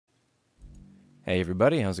Hey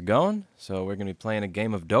everybody, how's it going? So we're going to be playing a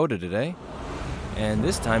game of Dota today. And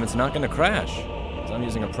this time it's not going to crash, because I'm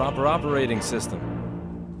using a proper operating system.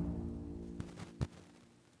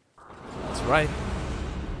 That's right.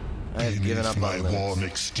 I have given up on Linux. Warm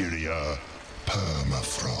exterior,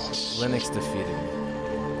 permafrost. Linux defeated me.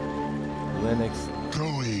 Linux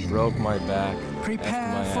broke my back, effed my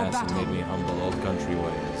ass, and made me humble old country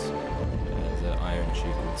ways, as an Iron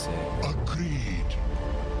Chief would say. Agreed.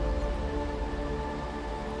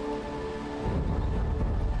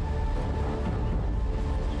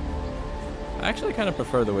 I actually kind of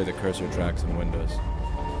prefer the way the cursor tracks in Windows.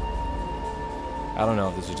 I don't know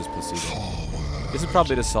if this is just placebo. Forward. This is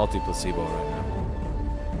probably the salty placebo right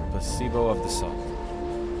now. Placebo of the salt.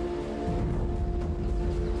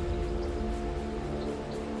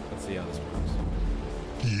 Let's see how this works.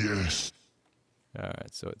 Yes.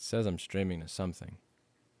 Alright, so it says I'm streaming to something.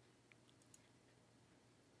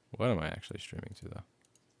 What am I actually streaming to, though?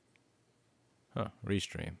 Huh,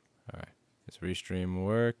 restream. Alright. Is restream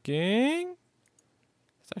working?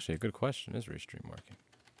 That's actually a good question. Is restream working?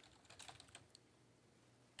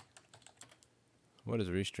 What is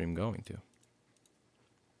restream going to?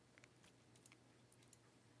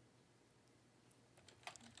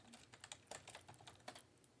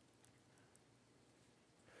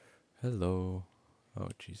 Hello. Oh,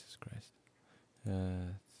 Jesus Christ.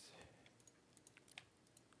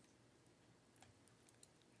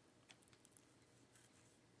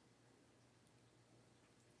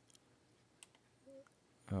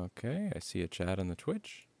 Okay, I see a chat on the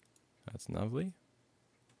Twitch. That's lovely.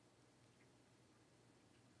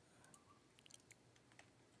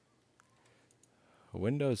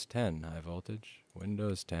 Windows 10, high voltage.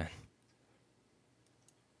 Windows 10.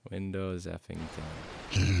 Windows effing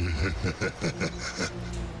 10.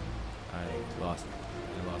 I lost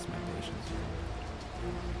my patience.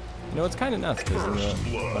 You know, it's kind of nuts because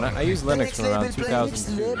when I use Linux from around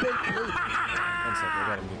 2002. One sec, I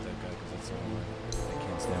gotta mute that guy because that's so annoying. I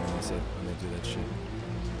can't stand when they do that shit.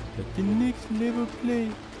 Let the next level play.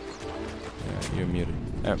 Yeah, you're muted.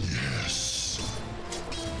 Yes.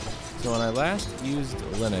 So when I last used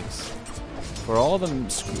Linux, for all the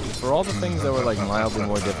things that were like mildly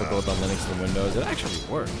more difficult on Linux than Windows, it actually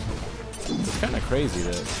worked. It's kind of crazy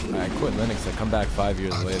that I quit Linux and come back 5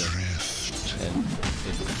 years later, and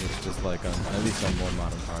it's just like at least on more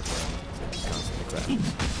modern hardware, it constantly crashes.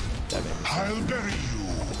 That made me sad. I'll bury you.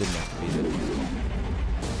 I didn't have to beat it.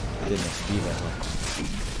 I didn't have to be that way.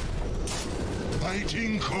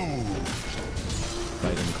 Fighting cold.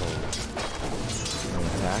 Fighting cold. I'm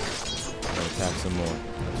gonna attack. I'm gonna attack some more.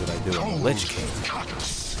 That's what I do. I'm a Lich King.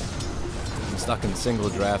 I'm stuck in single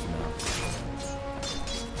draft now.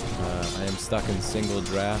 I am stuck in single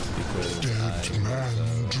draft because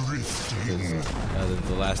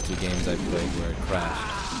the last two games I played where it crashed.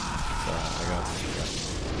 So I got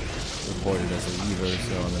reported as a leaver,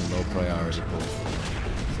 so I'm in low priority pool.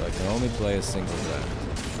 So I can only play a single draft.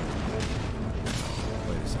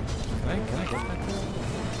 Wait a second. Can I get that guy?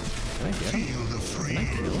 Can I get him? Can I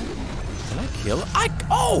kill him? Can I kill him?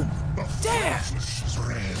 Oh! Damn!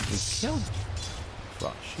 He killed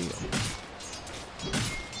Frost Shield.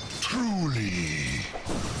 Truly.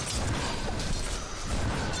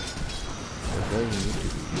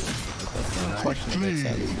 This question makes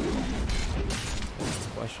sense. This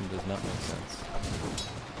question does not make sense.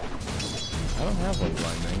 I don't have one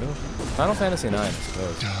blind mango. Final Fantasy IX, I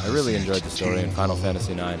suppose. I really enjoyed the story in Final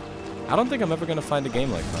Fantasy IX. I don't think I'm ever going to find a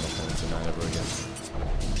game like Final Fantasy IX ever again.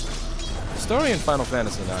 The story in Final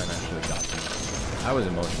Fantasy IX actually got me. I was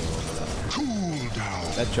emotional over that. Cool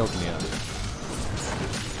down. That choked me up.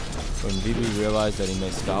 When Vivi realized that he may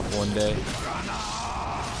stop one day,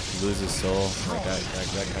 lose his soul, like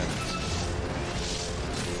that kind of...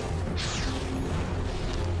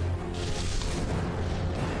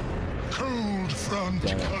 Cold front.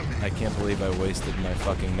 Damn it. I can't believe I wasted my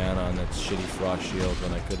fucking mana on that shitty Frost Shield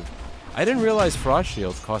when I could have... I didn't realize Frost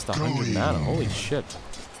Shields cost 100 mana. Holy shit.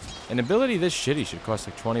 An ability this shitty should cost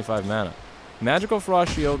like 25 mana. Magical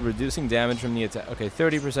Frost Shield, reducing damage from the attack. Okay,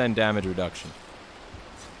 30% damage reduction.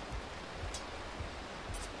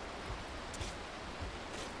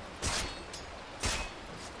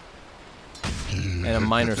 And a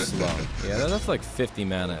minor slow. Yeah, that's like 50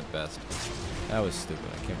 mana at best. That was stupid.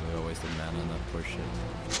 I can't believe I wasted mana on that poor shit.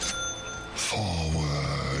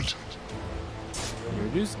 Forward.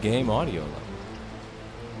 Reduce game audio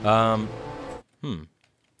level.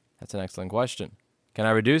 That's an excellent question. Can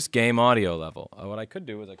I reduce game audio level? What I could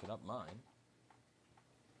do is I could up mine.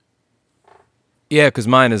 Yeah, because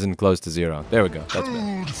mine isn't close to 0. There we go. That's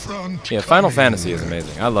better. Yeah, Final Fantasy is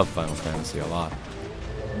amazing. I love Final Fantasy a lot.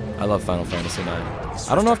 I love Final Fantasy IX.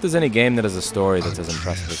 I don't know if there's any game that has a story that's as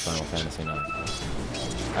impressive as Final Fantasy IX.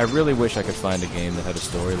 I really wish I could find a game that had a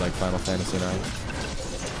story like Final Fantasy IX.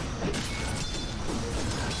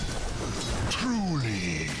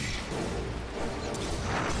 Truly.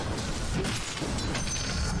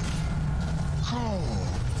 Cold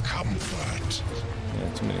comfort.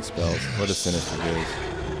 Yeah, too many spells. What a sinister gaze.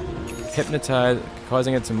 Hypnotize,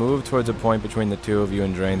 causing it to move towards a point between the two of you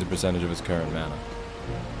and drains a percentage of its current mana.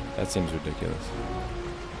 That seems ridiculous.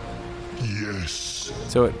 Yes.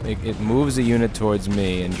 So it moves a unit towards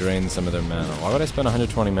me and drains some of their mana. Why would I spend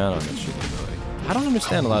 120 mana on this shitty ability? I don't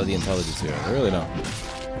understand a lot of the intelligence here. I really don't.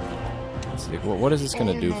 Let's see. What is this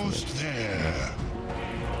going to do for me? Almost there.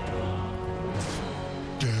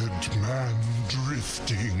 Dead man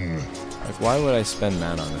drifting. Like, why would I spend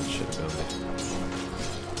mana on that shit ability?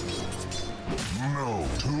 No.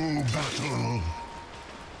 To battle.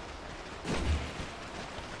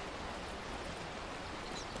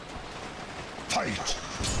 Fight.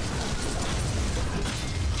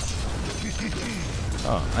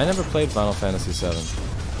 Oh, I never played Final Fantasy VII.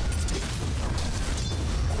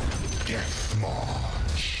 Death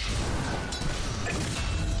march.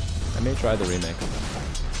 I may try the remake.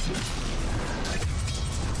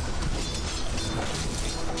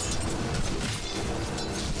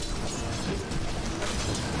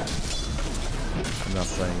 I'm not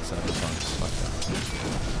playing Cyberpunk. Fuck that.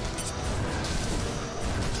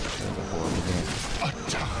 It's a horrible game.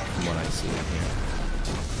 From what I see in here.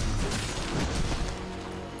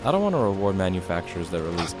 I don't want to reward manufacturers that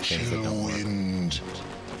release things that don't work. Wind.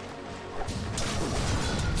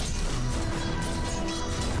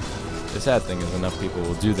 The sad thing is enough people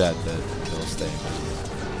will do that they'll stay.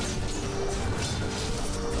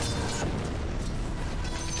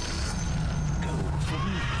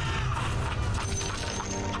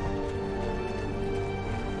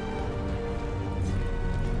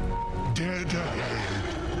 Dead ahead.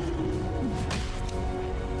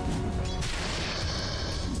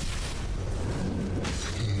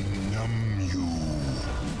 Numb you.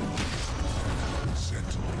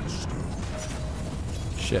 Settle stone.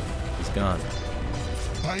 Shit, he's gone.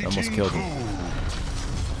 Almost killed him.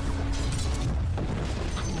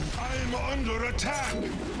 I'm under attack.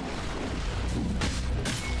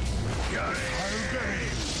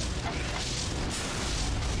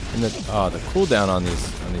 And the cooldown on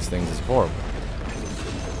these things is horrible.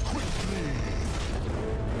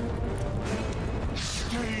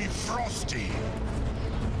 Stay frosty.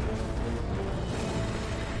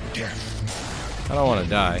 Death. I don't want to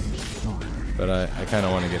die, but I kind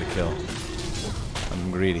of want to get a kill.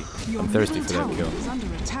 I'm greedy. I'm thirsty for that kill.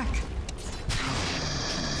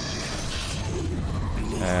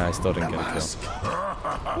 I still didn't get a kill.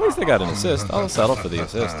 At least I got an assist. I'll settle for the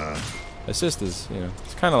assist. Assist is, you know,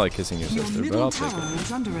 it's kind of like kissing your sister, but I'll take it.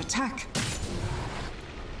 Is under attack.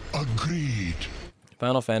 Agreed.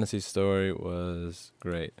 Final Fantasy's story was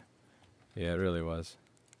great. Yeah, it really was.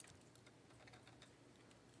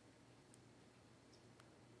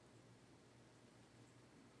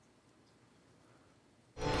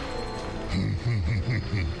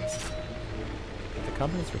 The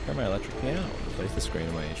companies repair my electric piano. Replace the screen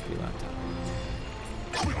of my HP laptop.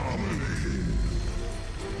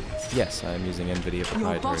 Yes, I am using NVIDIA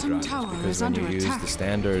proprietary drivers because when you use the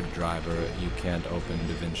standard driver, you can't open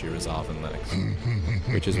DaVinci Resolve in Linux,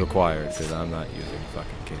 which is required because I'm not using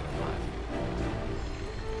fucking Kden Live.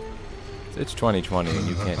 It's 2020 and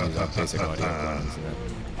you can't use basic audio plugins in it.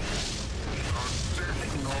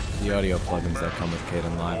 The audio plugins that come with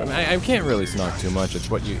Kden Live. I mean, I can't really snark too much. It's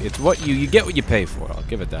what you get what you pay for. I'll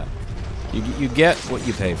give it that. You get what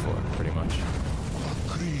you pay for, pretty much.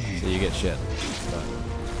 So you get shit.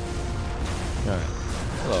 Alright.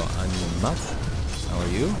 Hello, Anima. How are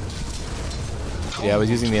you? Yeah, I was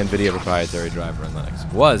using the NVIDIA proprietary driver in Linux.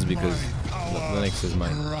 Was because Linux is my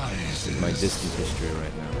distant history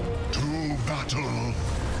right now. To battle.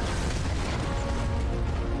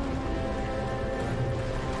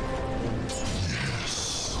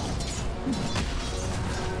 Yes.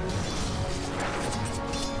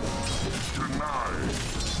 Denied.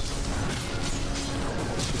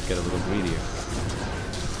 Let's just get a little greedier.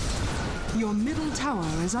 Your middle tower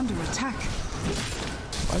is under attack.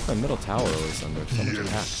 Why is my middle tower always under so much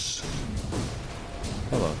attack?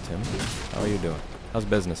 Hello, Tim. How are you doing? How's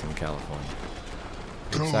business in California?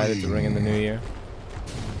 Excited to ring in the new year?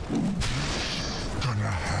 Gonna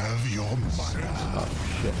have your money. Oh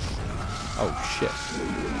shit. Oh shit.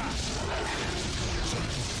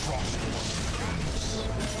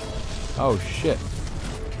 Oh shit.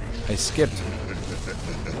 I skipped.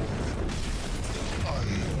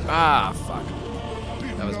 Ah, fuck.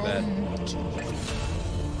 That was bad.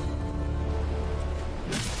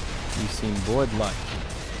 You seem bored like.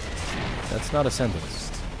 That's not a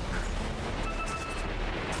sentence.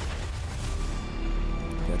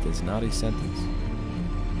 That is not a sentence.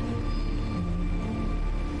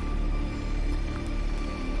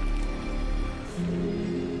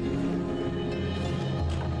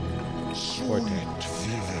 Sweet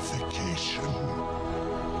vivification.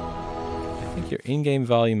 I think your in-game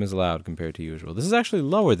volume is loud compared to usual. This is actually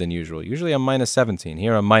lower than usual. Usually I'm minus 17.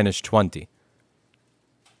 Here I'm minus 20.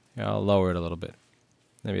 Yeah, I'll lower it a little bit.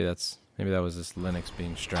 Maybe that was just Linux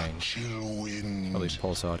being strange. Chill wind. Probably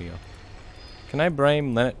pulse audio. Can I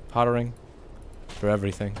blame Linux pottering for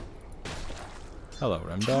everything? Hello,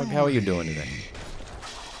 Remdog. How are you doing today?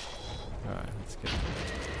 Alright, let's get it.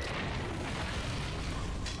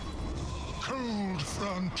 Cold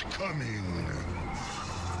front coming.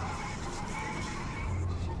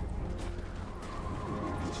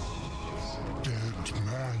 Dead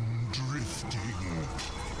man drifting.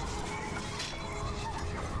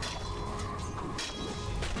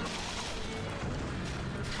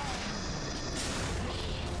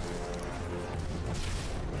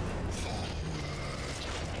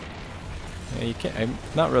 Yeah, you can't. I'm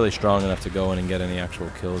not really strong enough to go in and get any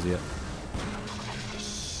actual kills yet.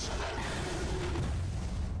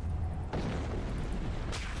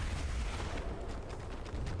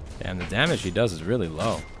 And the damage he does is really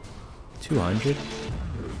low. 200?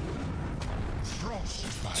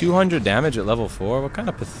 200 damage at level 4? What kind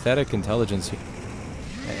of pathetic intelligence?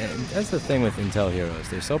 And that's the thing with Intel heroes.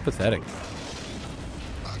 They're so pathetic.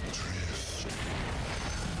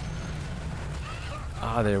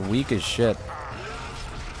 Ah, they're weak as shit.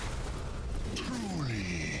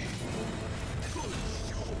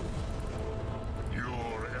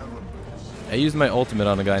 I used my ultimate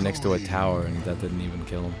on a guy next to a tower and that didn't even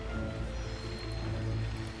kill him.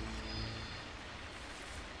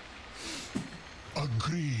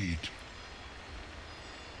 Agreed.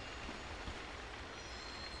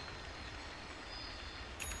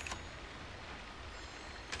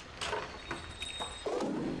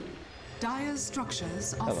 Dire's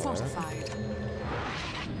structures are Hello. fortified.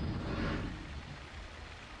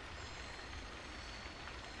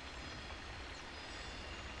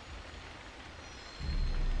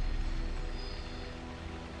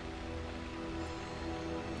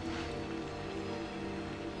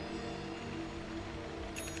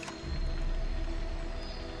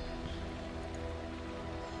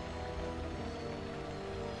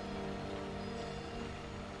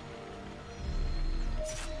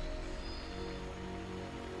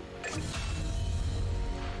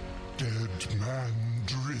 Dead man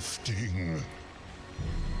drifting.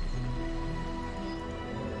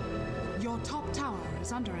 Your top tower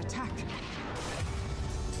is under attack.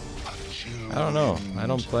 I don't know. I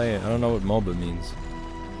don't play it. I don't know what MOBA means.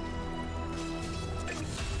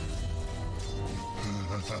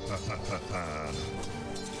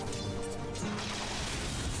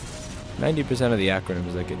 %of the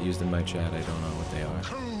acronyms that get used in my chat, I don't know what they are.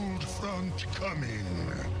 Cold front coming.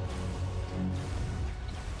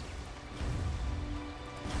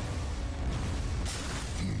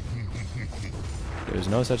 There's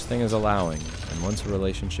no such thing as allowing, and once a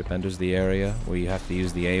relationship enters the area where you have to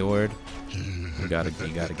use the A word, you gotta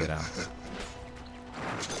get out.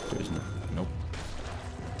 There's no, nope.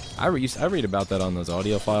 I read about that on those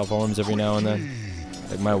audiophile forums every now and then.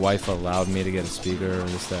 Like my wife allowed me to get a speaker or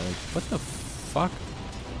this, that. Like, what the fuck?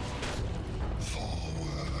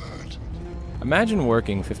 Forward. Imagine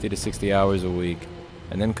working 50 to 60 hours a week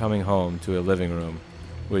and then coming home to a living room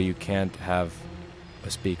where you can't have a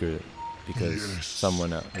speaker because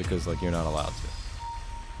because like you're not allowed to.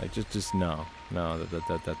 Like just no.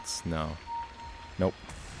 That's no. Nope.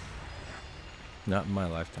 Not in my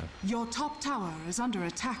lifetime. Your top tower is under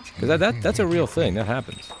attack. Because that's a real thing. That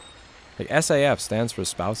happens. Like SAF stands for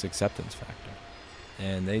Spouse Acceptance Factor.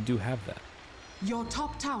 And they do have that. Your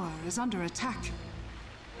top tower is under attack.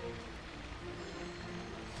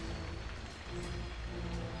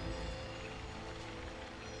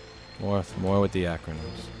 More with the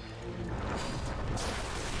acronyms.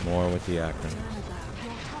 More with the acronyms.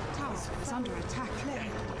 Your top tower is under attack. Your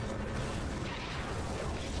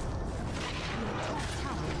top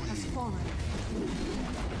tower has fallen.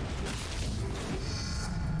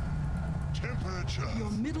 Temperature. Your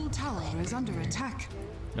middle tower is under attack.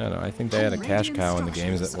 No, I think they had a cash Radiant cow in the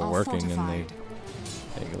games that structures were are working, and fortified.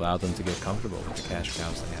 they allowed them to get comfortable with the cash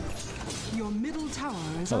cows they had. Your middle tower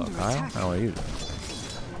is Hello, under Kyle. attack. How are you?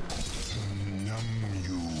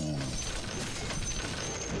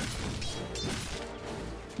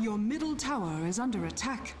 Your middle tower is under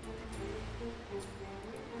attack.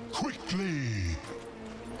 quickly.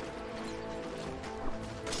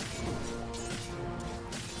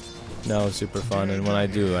 No, super fun, and when I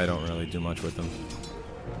do, I don't really do much with them.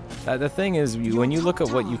 The thing is, when you look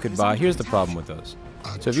at what you could buy, here's the problem with those.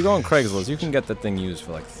 So if you go on Craigslist, you can get the thing used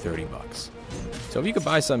for like 30 bucks. So if you could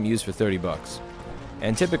buy something used for 30 bucks,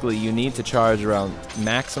 and typically you need to charge around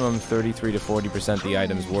maximum 33 to 40% the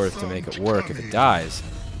item's worth to make it work if it dies,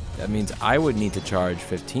 that means I would need to charge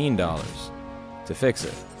 $15 to fix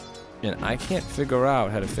it. And I can't figure out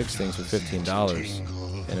how to fix things for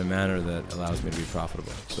 $15 in a manner that allows me to be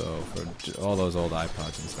profitable. So for all those old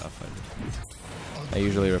iPods and stuff, I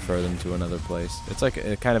usually refer them to another place. It's like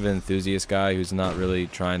a kind of an enthusiast guy who's not really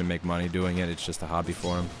trying to make money doing it. It's just a hobby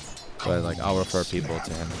for him. But like, I'll refer people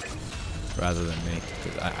to him rather than me,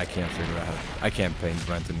 because I can't figure out how. I can't pay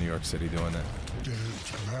rent in New York City doing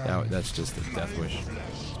that. That's just a death wish.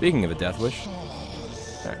 Speaking of a death wish, all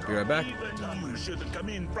right, be right back. You should come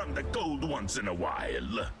in from the cold once in a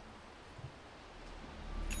while.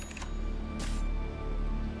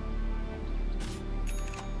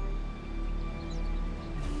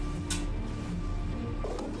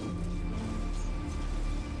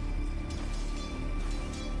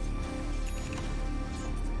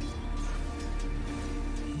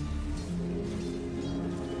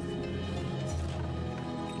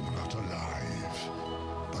 Not alive,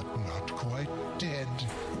 but not quite dead.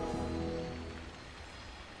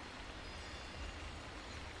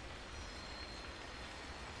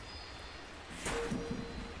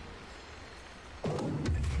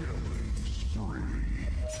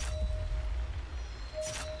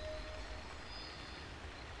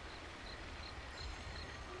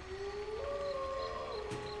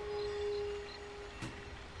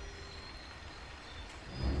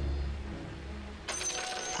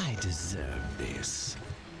 I deserve this.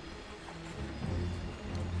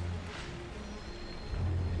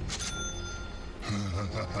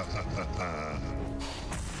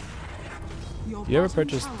 You ever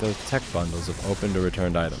purchased those tech bundles of opened or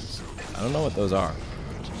returned items? I don't know what those are.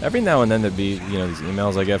 Every now and then there'd be, these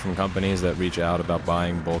emails I get from companies that reach out about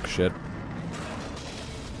buying bulk shit.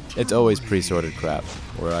 It's always pre-sorted crap,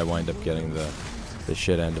 where I wind up getting the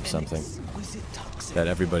shit end of something that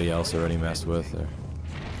everybody else already messed with. Or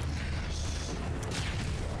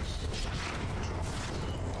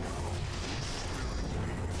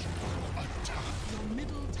Your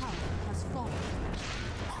middle tower has fallen.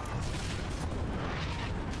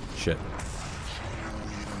 shit.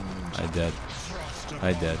 I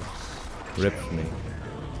dead. Rip me.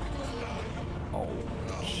 Oh,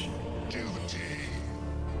 shit.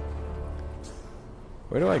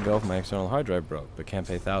 Where do I go if my external hard drive broke, but can't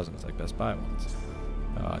pay thousands like Best Buy ones?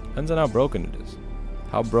 Depends on how broken it is.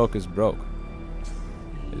 How broke is broke?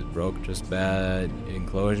 Is broke just bad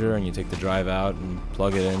enclosure and you take the drive out and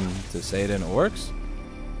plug it in to say it and it works?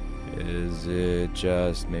 Is it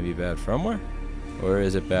just maybe bad firmware? Or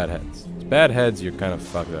is it bad heads? It's bad heads, you're kind of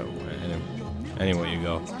fucked up anyway you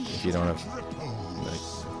go, if you don't have like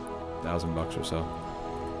 $1,000 or so.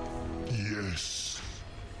 Yes.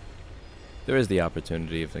 There is the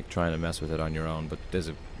opportunity of like trying to mess with it on your own, but there's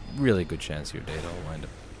a really good chance your data will wind up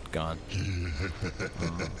gone.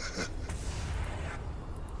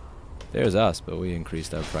 There's us, but we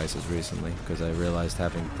increased our prices recently because I realized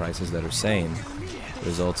having prices that are sane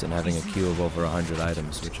results in having a queue of over 100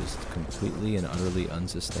 items, which is completely and utterly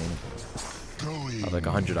unsustainable. Like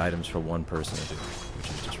 100 items for one person to do, which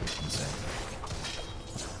is just insane.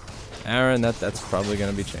 Aaron, that's probably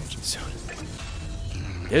going to be changing soon.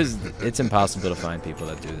 It's impossible to find people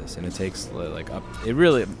that do this, and it takes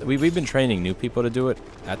we've been training new people to do it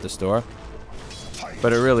at the store,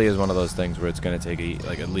 but it really is one of those things where it's going to take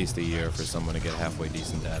at least a year for someone to get halfway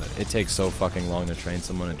decent at it. It takes so fucking long to train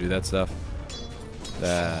someone to do that stuff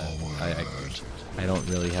that I don't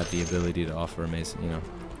really have the ability to offer amazing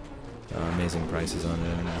prices on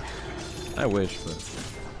it anymore. I wish, but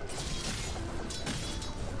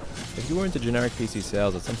if you were into generic PC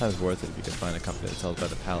sales, it's sometimes worth it if you could find a company that sells by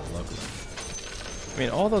the pallet locally. I mean,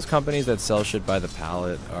 all those companies that sell shit by the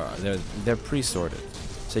pallet they're pre-sorted,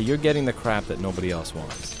 so you're getting the crap that nobody else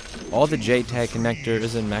wants. All the JTAG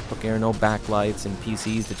connectors and MacBook Air no backlights and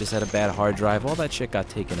PCs that just had a bad hard drive, all that shit got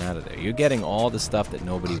taken out of there. You're getting all the stuff that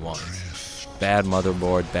nobody wants. Bad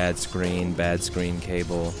motherboard, bad screen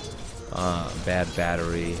cable, bad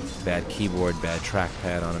battery, bad keyboard, bad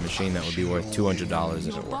trackpad on a machine that would be worth $200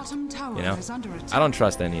 if it worked. I don't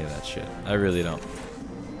trust any of that shit. I really don't.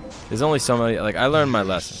 There's only so many. I learned my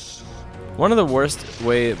lesson. One of the worst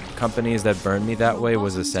companies that burned me that way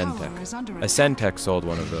was Ascendtech. Ascendtech sold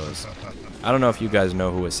one of those. I don't know if you guys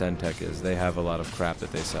know who Ascendtech is. They have a lot of crap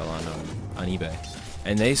that they sell on eBay.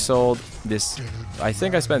 and they sold this. I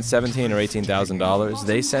think I spent $17,000 or $18,000.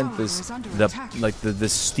 They sent this the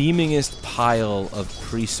steamingest pile of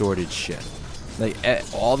pre-sorted shit. Like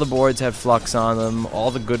all the boards have flux on them, all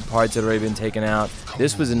the good parts had already been taken out.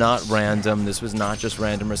 This was not random. This was not just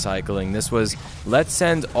random recycling. This was, let's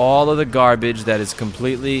send all of the garbage that is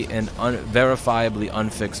completely and verifiably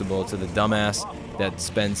unfixable to the dumbass that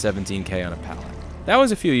spends $17K on a pallet. That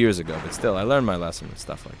was a few years ago, but still, I learned my lesson with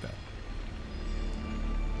stuff like that.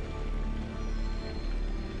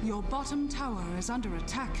 Your bottom tower is under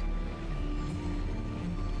attack.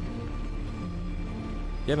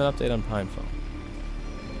 You have an update on Pinephone.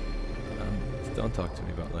 Don't talk to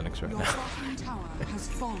me about Linux right Your now. bottom tower has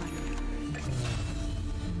fallen.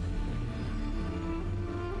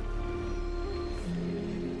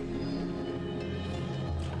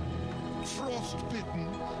 Frostbitten,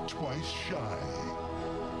 twice shy.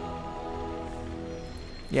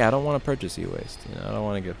 Yeah, I don't want to purchase e-waste. You know, I don't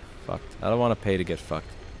want to get fucked. I don't want to pay to get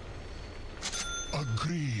fucked.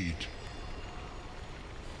 Agreed.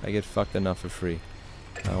 I get fucked enough for free.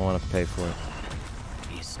 I don't want to pay for it.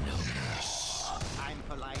 I'm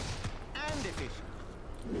polite and efficient.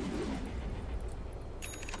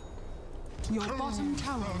 Your bottom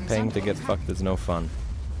tower is Paying under to get attack. fucked is no fun.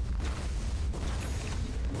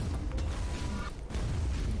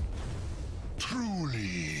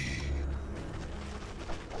 Truly.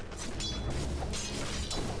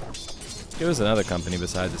 There was another company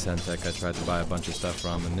besides the Centec I tried to buy a bunch of stuff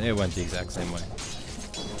from, and it went the exact same way.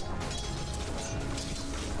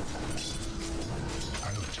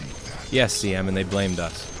 I'll take that. Yes, CM, and they blamed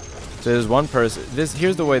us. So there's one person.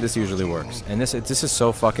 Here's the way this usually works, and this is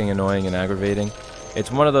so fucking annoying and aggravating.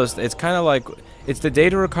 It's one of those. It's kind of like it's the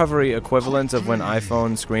data recovery equivalent of when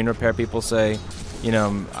iPhone screen repair people say, you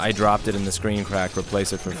know, I dropped it in the screen crack,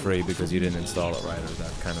 replace it for free because you didn't install it right, or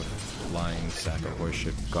that kind of lying sack of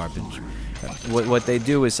horseshit garbage. What they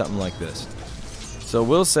do is something like this. So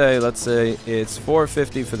we'll say, let's say it's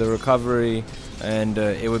 $450 for the recovery, and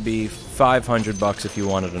it would be $500 if you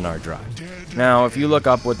wanted an hard drive. Now, if you look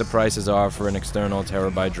up what the prices are for an external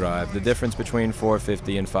terabyte drive, the difference between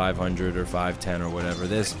 $450 and $500 or $510 or whatever,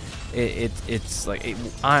 it's like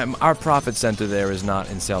our profit center there is not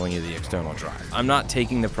in selling you the external drive. I'm not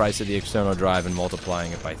taking the price of the external drive and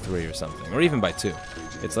multiplying it by 3 or something, or even by 2.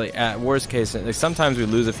 It's like at worst case, like sometimes we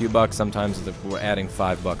lose a few bucks, sometimes we're adding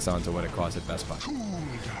 $5 onto what it costs at Best Buy.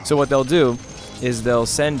 So what they'll do is they'll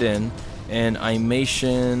send in an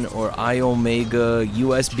iMation or iOmega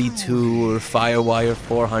USB 2 or FireWire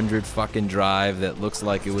 400 fucking drive that looks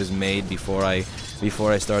like it was made before I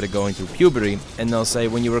started going through puberty, and they'll say,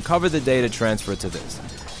 when you recover the data, transfer it to this.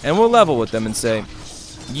 And we'll level with them and say,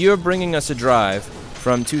 you're bringing us a drive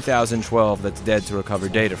from 2012 that's dead to recover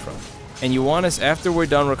data from. And you want us, after we're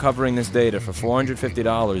done recovering this data for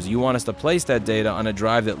 $450, you want us to place that data on a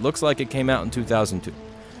drive that looks like it came out in 2002.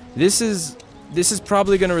 This is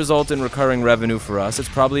probably going to result in recurring revenue for us. It's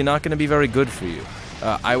probably not going to be very good for you.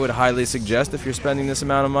 I would highly suggest, if you're spending this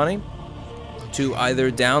amount of money, to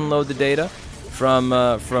either download the data from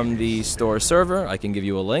the store server. I can give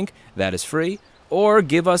you a link. That is free. Or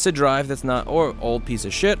give us a drive that's not, or old piece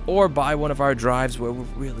of shit, or buy one of our drives where we're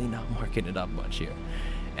really not marking it up much here.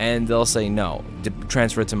 And they'll say, no,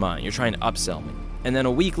 transfer it to mine. You're trying to upsell me. And then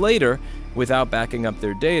a week later, without backing up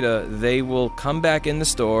their data, they will come back in the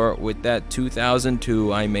store with that 2002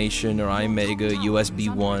 iMation or iMega USB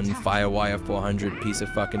 1 FireWire 400 piece of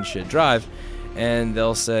fucking shit drive, and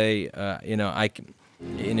they'll say,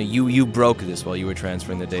 you broke this while you were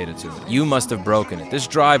transferring the data to it. You must have broken it. This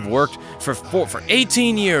drive worked for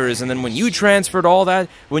 18 years, and then when you transferred all that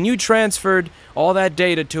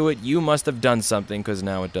data to it, you must have done something because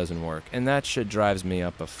now it doesn't work. And that shit drives me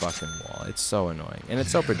up a fucking wall. It's so annoying, and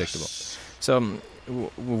it's so predictable. So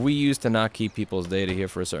we used to not keep people's data here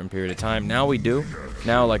for a certain period of time. Now we do.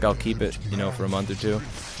 Now, like, I'll keep it, for a month or two.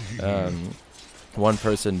 One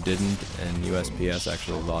person didn't, and USPS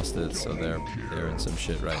actually lost it, so they're in some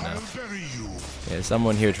shit right now. Yeah,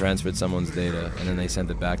 someone here transferred someone's data, and then they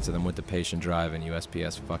sent it back to them with the patient drive, and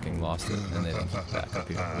USPS fucking lost it, and they didn't get it back up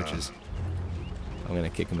here, which is... I'm gonna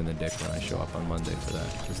kick them in the dick when I show up on Monday for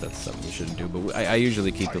that, because that's something you shouldn't do. But I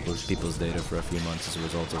usually keep people's data for a few months as a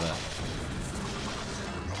result of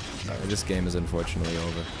that. This game is unfortunately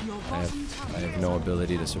over. I have no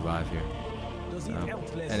ability to survive here.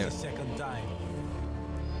 Anyway.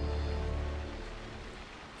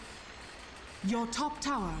 Your top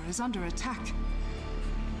tower is under attack.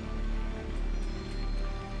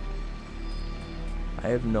 I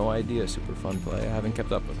have no idea, Super Fun Play. I haven't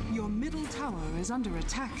kept up with him. Your middle tower is under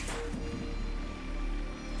attack.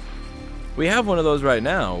 We have one of those right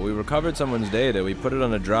now. We recovered someone's data, we put it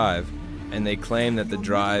on a drive, and they claim that the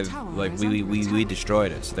drive, like, we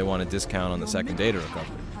destroyed it, so they want a discount on the second data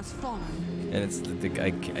recovery. And it's,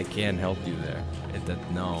 I can't help you there.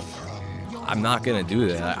 No. I'm not gonna do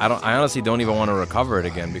that. I honestly don't even want to recover it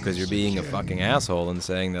again because you're being a fucking asshole and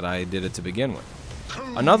saying that I did it to begin with.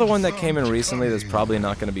 Another one that came in recently that's probably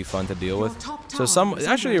not going to be fun to deal with. So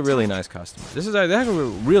actually a really nice customer. This is actually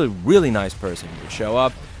a really nice person. He would show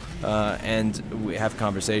up and we have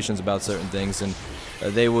conversations about certain things, and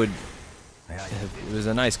they would. It was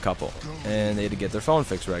a nice couple, and they had to get their phone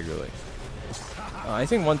fixed regularly. I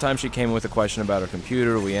think one time she came with a question about her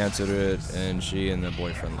computer. We answered it, and she and the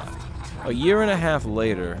boyfriend left. A year and a half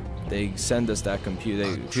later, they send us that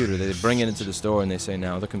computer. They bring it into the store, and they say,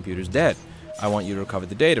 now the computer's dead. I want you to recover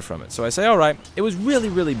the data from it. So I say, all right. It was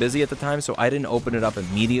really busy at the time, so I didn't open it up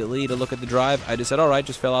immediately to look at the drive. I just said, all right,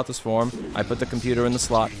 just fill out this form. I put the computer in the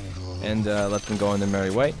slot and let them go on their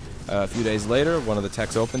merry way. A few days later, one of the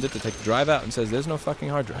techs opened it to take the drive out and says, there's no fucking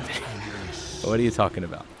hard drive. What are you talking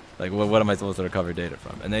about? Like, what am I supposed to recover data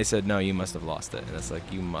from? And they said, no, you must have lost it. And it's like,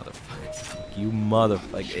 you motherfucker. You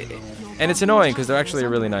motherfucker. And it's annoying because they're actually a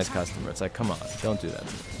really nice customer. It's like, come on, don't do that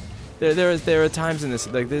to me. There are times in this,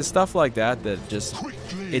 like, there's stuff like that that just,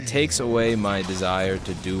 it takes away my desire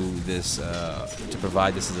to do this, to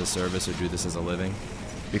provide this as a service or do this as a living.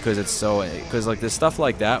 Because it's so, because like there's stuff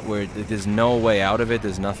like that where there's no way out of it,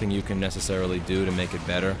 there's nothing you can necessarily do to make it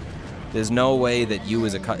better. There's no way that you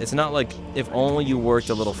as a, it's not like if only you worked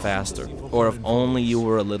a little faster, or if only you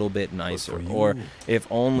were a little bit nicer, or if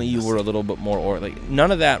only you were a little bit more, or like,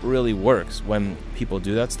 none of that really works when people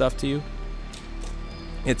do that stuff to you.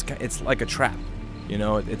 It's like a trap, you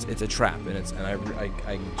know. It's a trap, and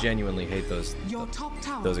I genuinely hate those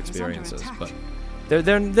experiences. But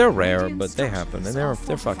they're rare, but they happen, and they're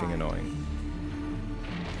fucking annoying.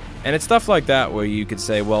 And it's stuff like that where you could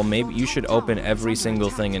say, well, maybe you should open every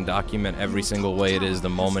single thing and document every single way it is the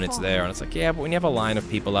moment it's there. And it's like, yeah, but when you have a line of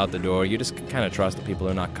people out the door, you just kind of trust that people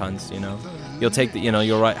are not cunts, you know. You'll take the, you know,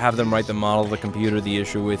 you'll have them write the model of the computer, the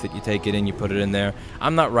issue with it, you take it in, you put it in there.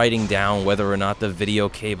 I'm not writing down whether or not the video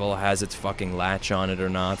cable has its fucking latch on it or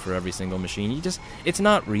not for every single machine. It's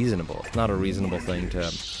not reasonable. It's not a reasonable thing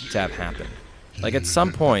to have happen. Like, at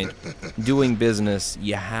some point, doing business,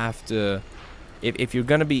 you have to, if you're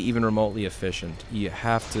going to be even remotely efficient, you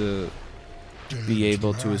have to be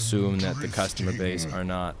able to assume that the customer base are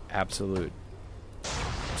not absolute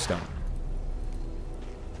scum.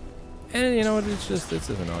 And you know, it's just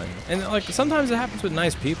annoying. And like, sometimes it happens with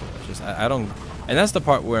nice people. It's just, I don't, and that's the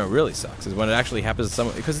part where it really sucks, is when it actually happens to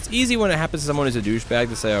someone, because it's easy when it happens to someone who's a douchebag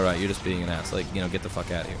to say, alright, you're just being an ass, like, you know, get the fuck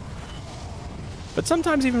out of here. But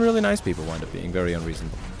sometimes even really nice people wind up being very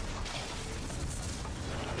unreasonable.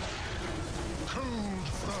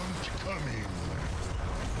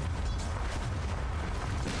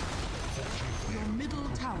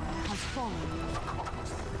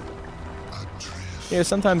 Yeah,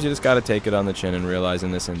 sometimes you just gotta take it on the chin and realize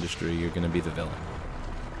in this industry you're gonna be the villain.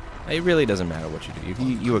 It really doesn't matter what you do.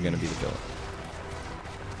 You are gonna be the villain.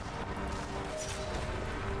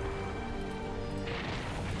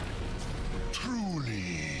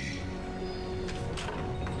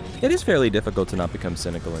 It is fairly difficult to not become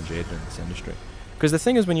cynical and jaded in this industry. Because the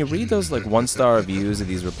thing is, when you read those like one-star reviews of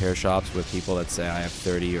these repair shops with people that say I have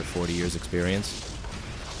 30 or 40 years experience,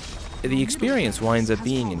 the experience winds up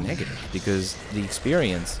being a negative, because the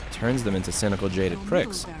experience turns them into cynical, jaded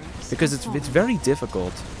pricks. Because it's very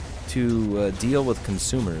difficult to deal with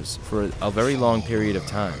consumers for a very long period of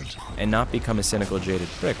time and not become a cynical, jaded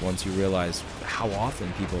prick once you realize how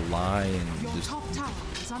often people lie and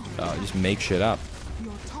just make shit up.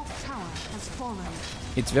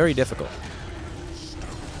 It's very difficult.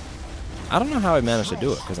 I don't know how I've managed to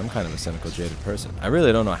do it, because I'm kind of a cynical, jaded person. I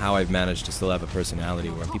really don't know how I've managed to still have a personality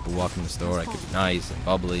where people walk in the store, I could be nice and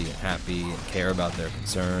bubbly and happy and care about their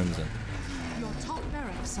concerns. And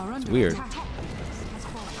it's weird.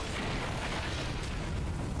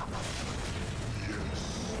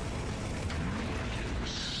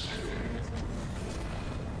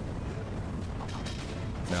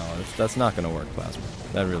 No, that's not going to work, Plasma.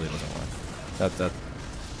 That really doesn't work.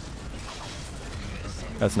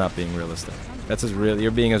 That's not being realistic. That's as real.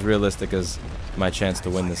 You're being as realistic as my chance to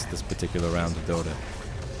win this particular round of Dota.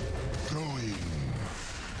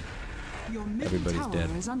 Everybody's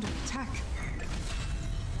dead.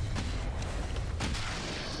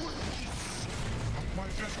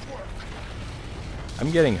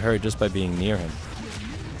 I'm getting hurt just by being near him.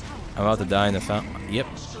 I'm about to die in the fountain. Yep,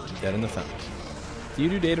 dead in the fountain. Do you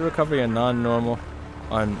do data recovery on non-normal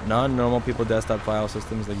people desktop file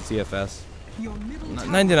systems like ZFS? Your middle tower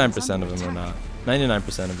 99% is under of them are attack. not.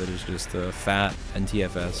 99% of it is just fat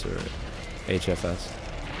NTFS or HFS.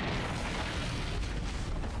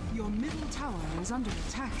 Your middle tower is under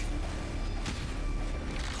attack.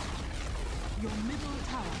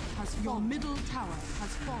 Your middle tower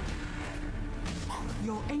has fallen.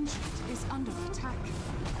 Your ancient is under attack.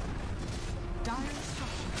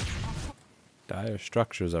 Dire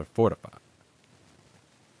structures are fortified.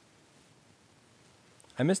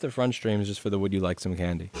 I missed the front streams just for the would you like some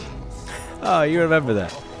candy. Oh, you remember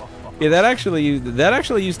that? Yeah, that actually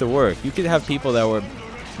used to work. You could have people that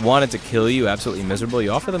wanted to kill you, absolutely miserable.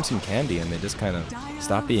 You offer them some candy and they just kind of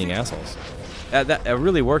stop being assholes. That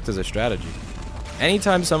really worked as a strategy.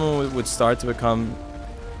 Anytime someone would start to become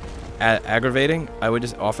aggravating, I would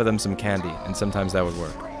just offer them some candy, and sometimes that would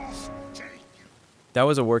work. That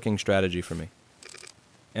was a working strategy for me,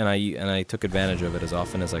 and I took advantage of it as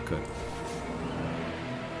often as I could.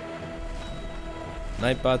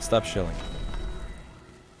 Nightbot, stop shilling.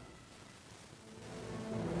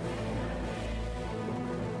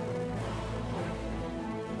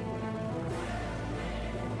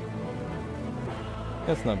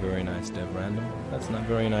 That's not very nice, Dev Random. That's not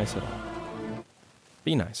very nice at all.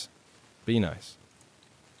 Be nice. Be nice.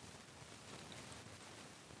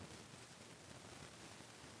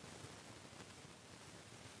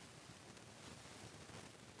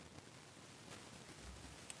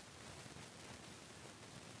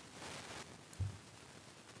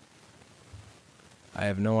 I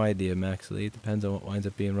have no idea, Max Lee. It depends on what winds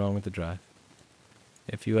up being wrong with the drive.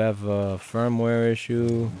 If you have a firmware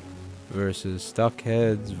issue versus stuck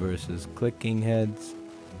heads versus clicking heads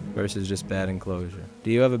versus just bad enclosure.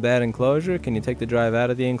 Do you have a bad enclosure? Can you take the drive out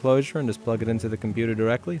of the enclosure and just plug it into the computer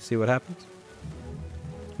directly? See what happens?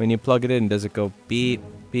 When you plug it in, does it go beep,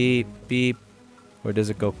 beep, beep? Or does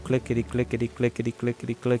it go clickety, clickety, clickety,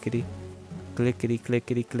 clickety, clickety, clickety,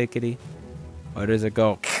 clickety, clickety? Or does it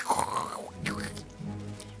go...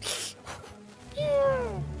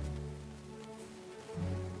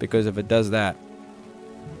 Because if it does that,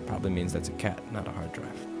 probably means that's a cat, not a hard drive.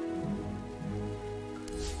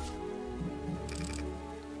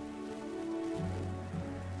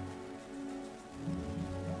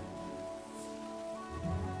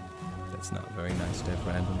 That's not very nice, Dev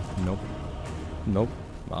Random. Nope. Nope.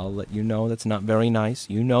 I'll let you know that's not very nice.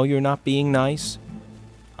 You know you're not being nice.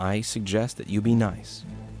 I suggest that you be nice.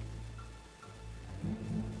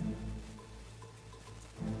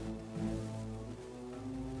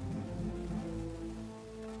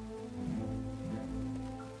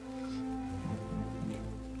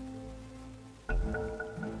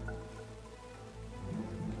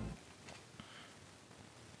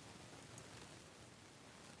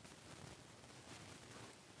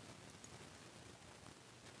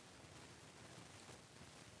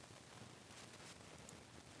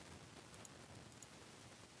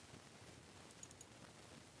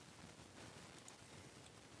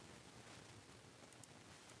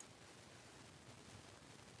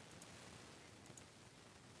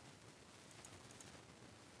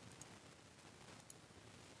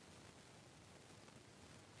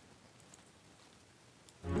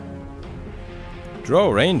 Dro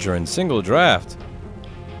Ranger in single draft.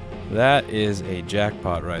 That is a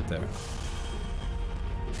jackpot right there.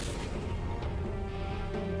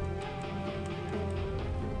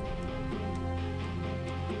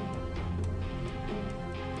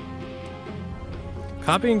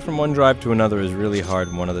 Copying from one drive to another is really hard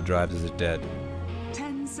when one of the drives is dead.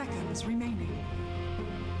 10 seconds remaining.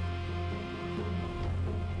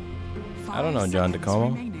 I don't know, John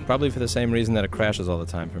DeComo. Probably for the same reason that it crashes all the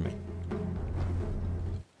time for me.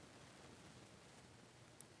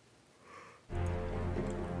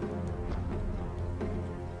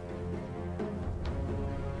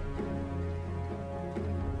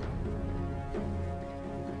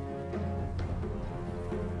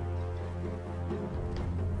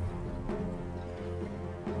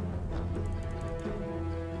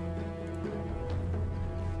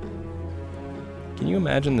 Can you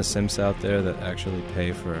imagine the simps out there that actually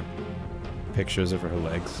pay for pictures of her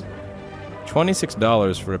legs?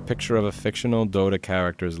 $26 for a picture of a fictional Dota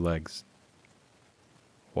character's legs.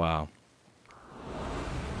 Wow.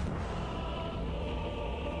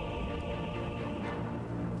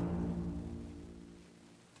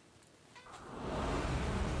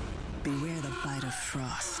 Beware the bite of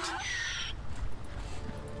frost.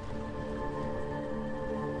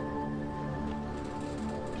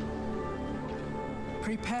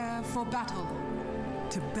 Prepare for battle.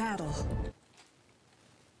 To battle.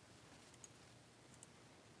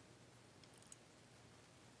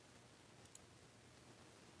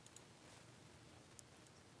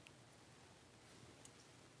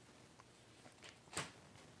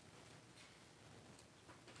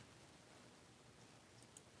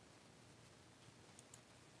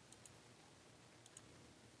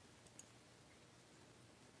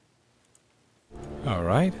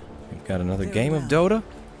 Alright, we've got another game of Dota.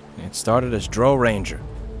 It started as Drow Ranger,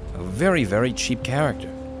 a very, very cheap character.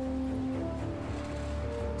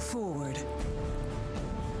 Forward.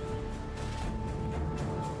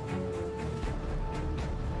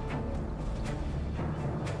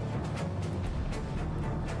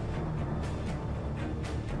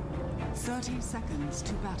 Seconds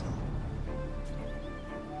to battle.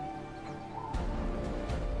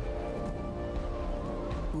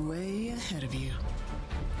 Way ahead of you.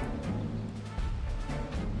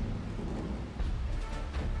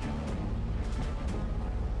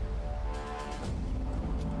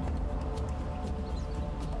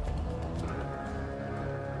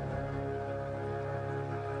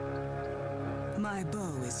 My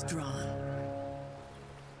bow is drawn.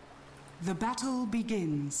 The battle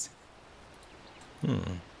begins.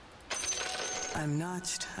 I'm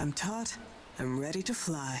notched, I'm taut, I'm ready to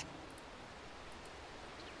fly.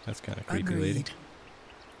 That's kind of creepy, lady.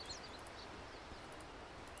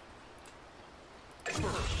 Agreed.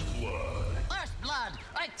 First blood!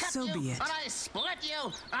 I cut So you, be it. and I split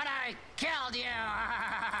you, and I killed you!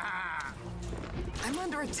 I'm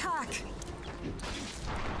under attack.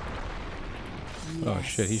 Oh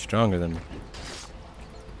shit, he's stronger than me.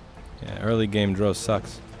 Yeah, early game Drow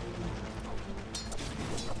sucks.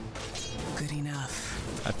 Good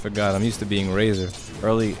enough. I forgot, I'm used to being Razor.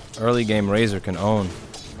 Early game Razor can own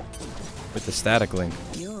with the static link.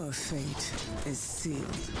 Your fate is sealed.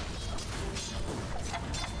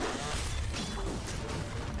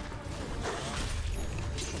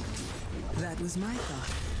 That was my thought.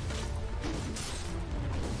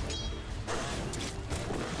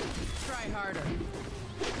 Try harder.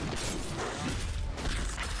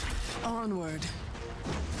 Onward.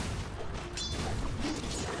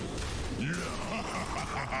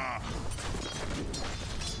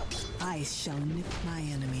 I shall nip my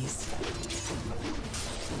enemies.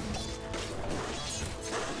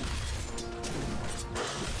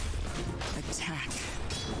 Attack.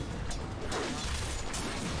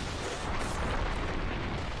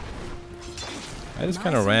 I just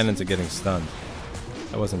kind of ran into getting stunned.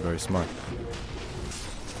 That wasn't very smart.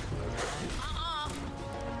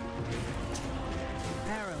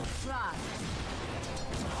 Arrow, fly.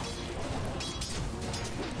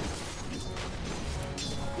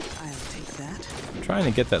 I'll take that. I'm trying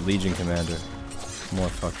to get that Legion Commander more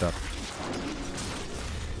fucked up.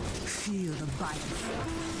 Feel the bite.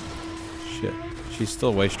 Shit. She's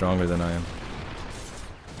still way stronger than I am.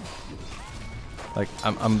 Like,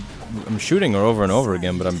 I'm shooting her over and over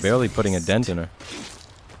again, but I'm barely putting a dent in her.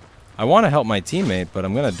 I want to help my teammate, but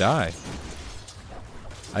I'm gonna die.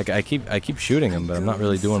 I keep shooting him, but I'm not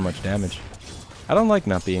really doing much damage. I don't like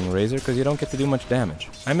not being Razor, because you don't get to do much damage.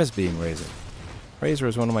 I miss being Razor. Razor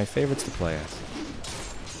is one of my favorites to play as.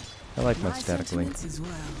 I like my static link. sentiments as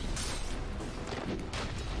well.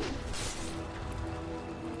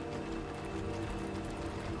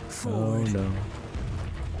 Oh Forward. no.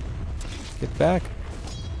 Get back.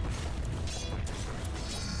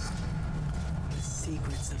 The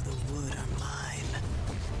secrets of the wood are mine.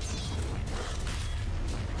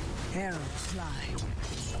 Arrow, fly.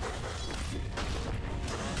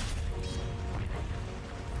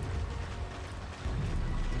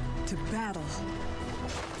 To battle.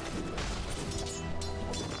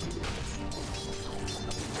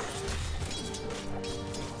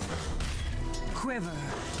 Quiver.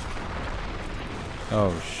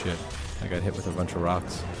 Oh shit. I got hit with a bunch of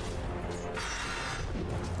rocks.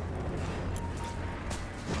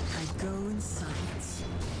 I go in silence.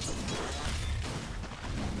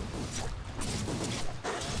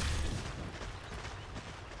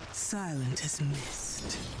 Silent as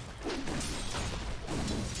mist.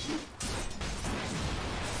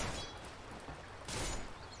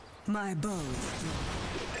 My bow is drawn.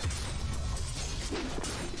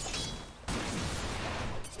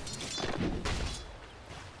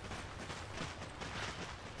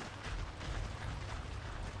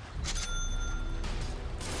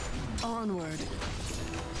 Onward.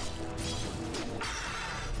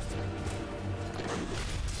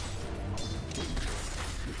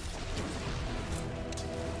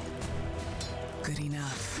 Good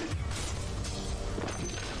enough.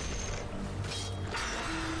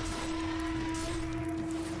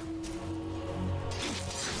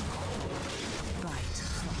 Bite,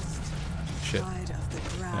 frost. Shit. Bite of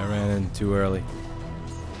the ground. I ran in too early.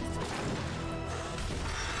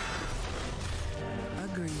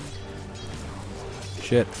 Agreed.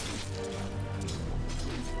 Shit.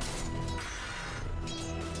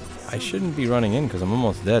 I shouldn't be running in because I'm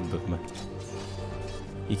almost dead, but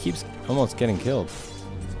he keeps almost getting killed.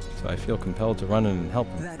 So I feel compelled to run in and help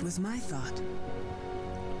him. That was my thought.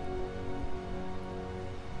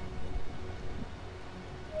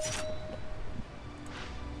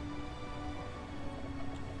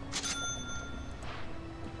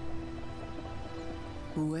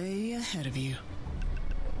 Way ahead of you.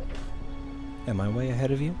 Am I way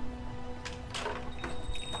ahead of you?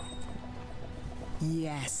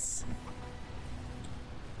 Yes.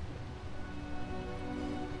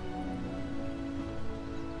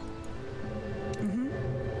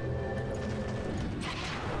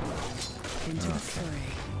 Into the fray.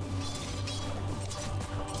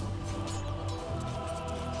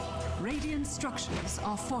 Radiant structures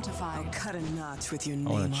are fortified. I'll cut a notch with your I name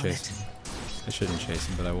want on to chase it. him. I shouldn't chase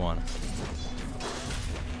him, but I want him.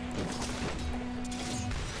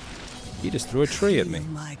 He just threw a tree at me. Feel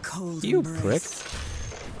my cold You embrace. prick.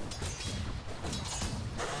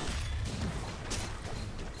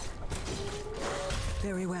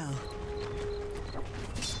 Very well.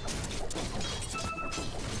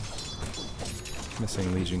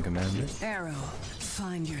 Missing Legion Commander. Arrow,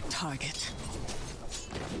 find your target.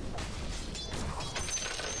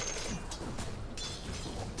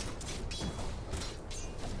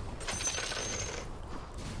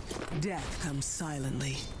 Death comes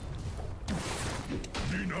silently.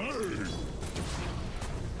 Denied.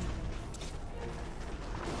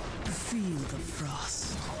 Feel the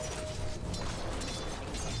frost.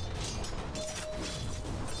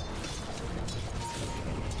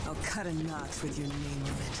 I'll cut a notch with your name on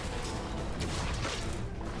it.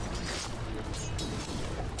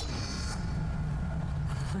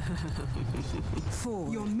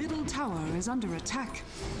 Forward. Your middle tower is under attack.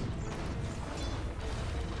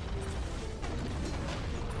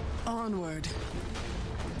 Onward.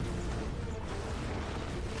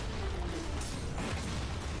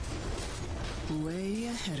 Way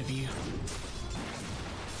ahead of you.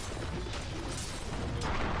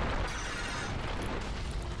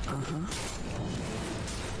 Uh-huh.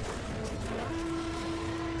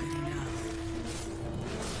 Good enough.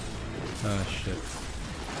 Ah, shit.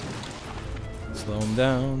 Slow him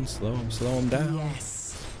down, slow him down. Yes.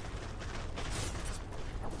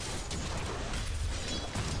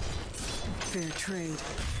 Fair trade.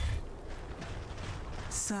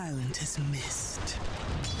 Silent as mist.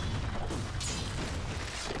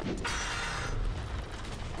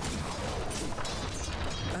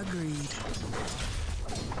 Agreed.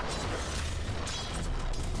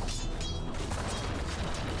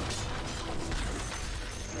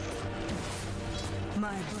 My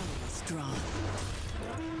bow is drawn.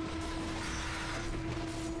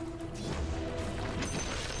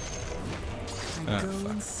 I go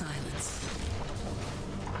in silence.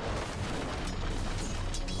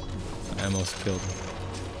 I almost killed him.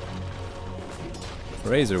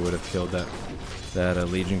 Razor would have killed that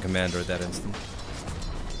Legion Commander at that instant.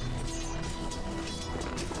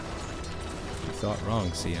 You thought wrong,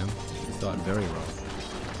 CM. You thought very wrong.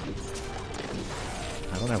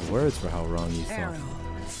 I don't have words for how wrong you thought. Arrow,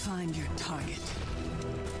 find your target.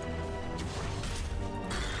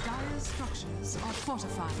 Dire structures are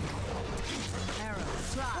fortified. Arrow,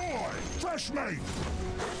 fly. Boy, fresh meat.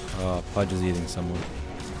 Oh, Pudge is eating someone.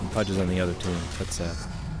 And Pudge is on the other team. That's sad.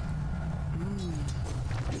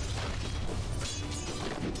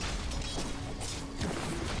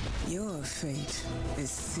 Your fate is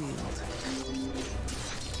sealed.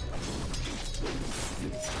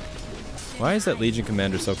 Why is that Legion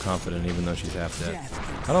Commander so confident even though she's half dead?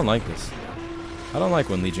 I don't like this. I don't like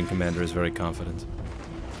when Legion Commander is very confident.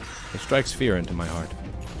 It strikes fear into my heart.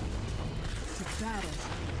 To battle.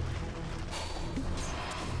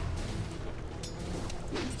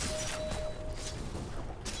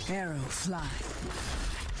 Arrow, fly.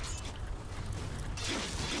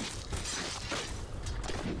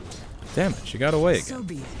 Damn it, she got away again. So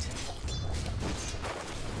be it.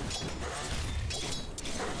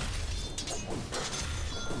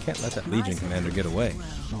 Can't let that Legion Commander get away.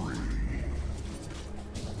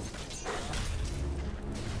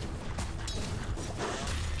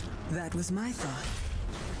 That was my thought.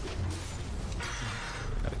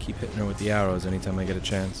 Gotta keep hitting her with the arrows anytime I get a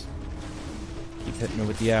chance. Keep hitting her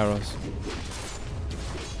with the arrows.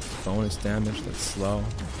 Bonus damage, that's slow.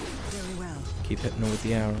 Very well. Keep hitting her with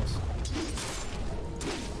the arrows.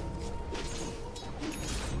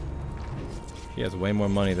 She has way more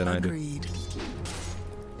money than I do. Agreed.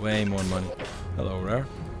 Way more money. Hello, Rare.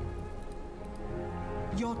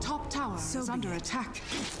 Your top tower So is be under it. attack.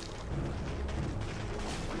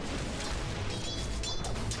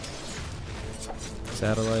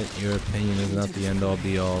 Satellite, your opinion is not the end-all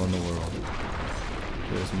be-all in the world.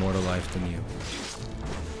 There's more to life than you.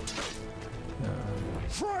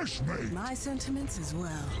 Fresh meat. My sentiments as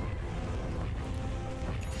well.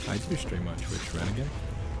 I do stream on Twitch, Renegade.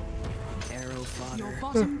 Arrow Your fodder.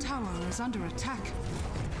 bottom tower is under attack.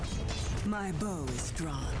 My bow is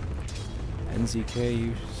drawn. NZK,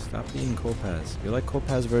 you stop being Kopaz. You're like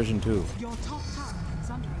Kopaz version 2. Your top tower is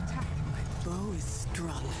under attack. My bow is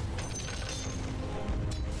strung.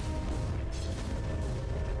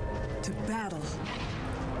 To battle.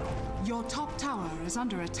 Your top tower is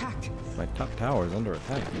under attack. My top tower is under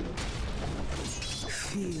attack.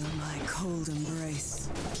 Feel my cold embrace.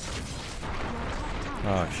 Your top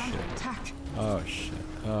tower Oh, is under shit. attack. Oh shit.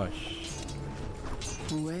 Oh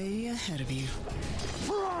shit. Way ahead of you.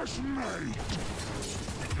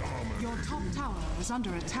 Your top tower is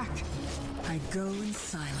under attack. I go in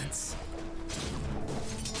silence.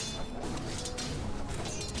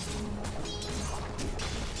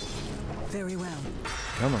 Very well.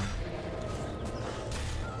 Come on.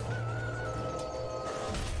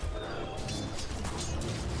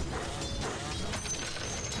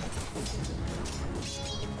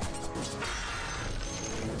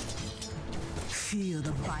 Feel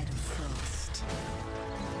the bite of frost.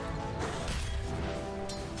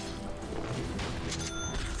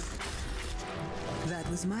 That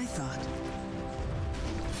was my thought.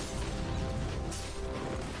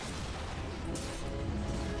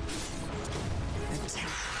 Attack.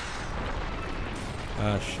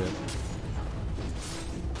 Ah shit.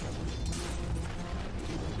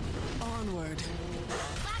 Onward.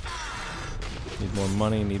 Need more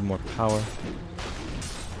money, need more power.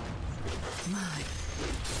 Mine.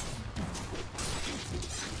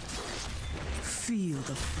 Feel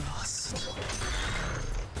the frost.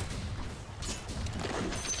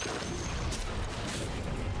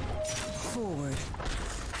 Forward.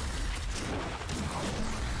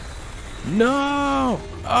 No!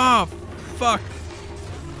 Oh, fuck!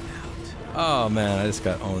 Oh man, I just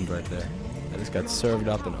got owned right there. I just got served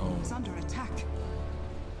up and owned. Is under attack.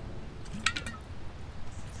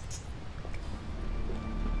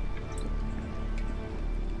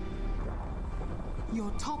 Your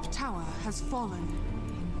top tower has fallen.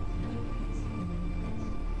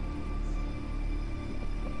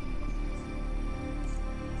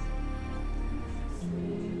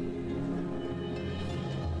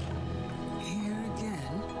 Here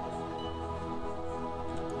again.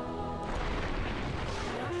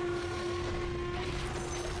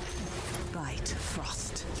 Bite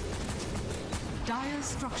frost. Dire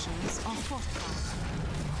structures are fortified.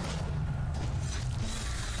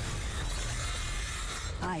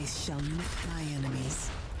 Ice shall nip my enemies.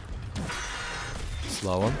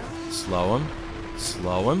 Slow him. Slow him.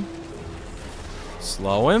 Slow him.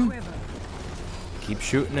 Slow him. Quiver. Keep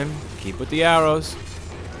shooting him. Keep with the arrows.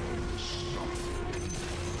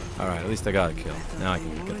 Alright, at least I got a kill. Now I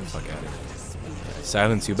can get the fuck out of here.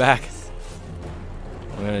 Silence you back.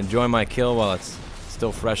 I'm gonna enjoy my kill while it's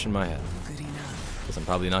still fresh in my head. Good enough. Because I'm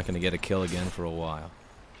probably not gonna get a kill again for a while.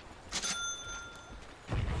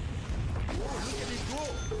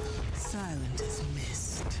 Silent as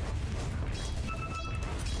mist.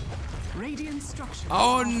 Radiant structures.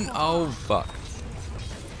 Oh, are oh fuck.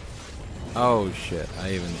 Oh shit!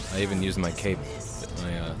 I even used my cape,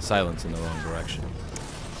 my silence in the wrong direction.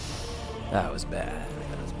 That was bad.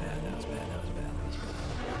 That was bad. That was bad. That was bad.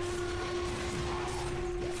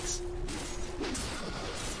 That was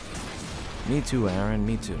bad. Me too, Aaron.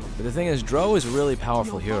 Me too. But the thing is, Dro is a really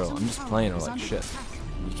powerful hero. I'm just playing her like shit.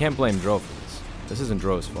 You can't blame Dro for this. This isn't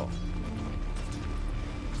Dro's fault.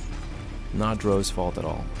 Not Dro's fault at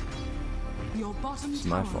all. Your bottom It's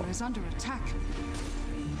my tower fault. is under attack.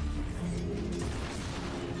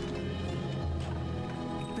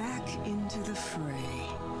 Back into the fray.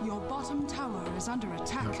 Your bottom tower is under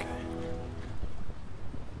attack. Okay.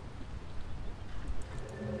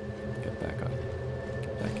 Get back up.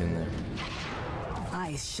 Get back in there.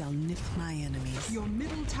 Ice shall nip my enemies. Your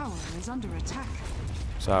middle tower is under attack.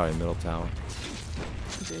 Sorry, middle tower.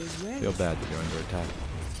 Days ready. Feel bad that you're under attack.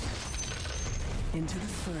 Into the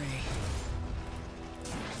fray.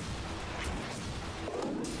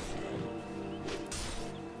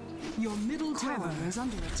 Your middle tower is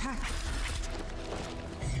under attack.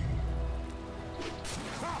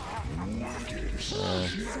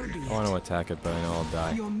 I want to attack it, but I know I'll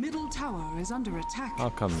die. Your middle tower is under attack. I'll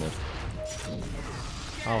come in.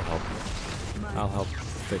 I'll help you. I'll help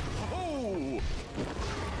fix.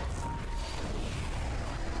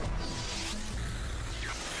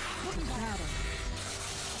 Battle.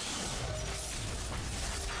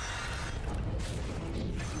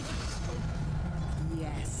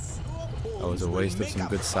 Yes. That was a waste of some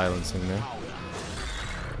good silencing there.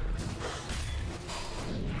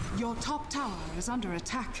 Your top tower is under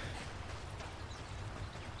attack.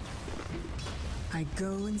 I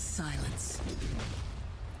go in silence.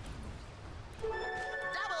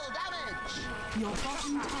 Double damage! Your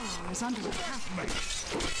bottom tower is under attack.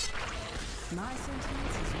 My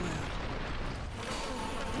sentiments as well.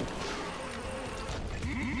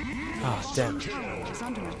 Oh, damn it. Tower is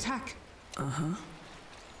under attack. Uh-huh.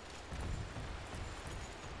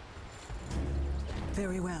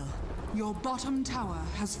 Very well. Your bottom tower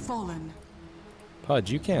has fallen.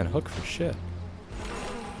 Pudge, you can't hook for shit.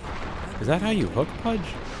 Is that how you hook, Pudge?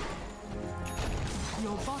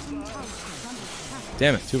 Your bottom tower is under attack.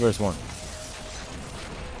 Damn it, 2 versus 1.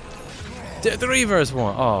 3 versus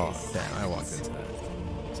 1. Oh, damn, I walked into that.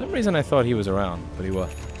 For some reason I thought he was around, but he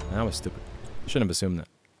was. That was stupid. Shouldn't have assumed that.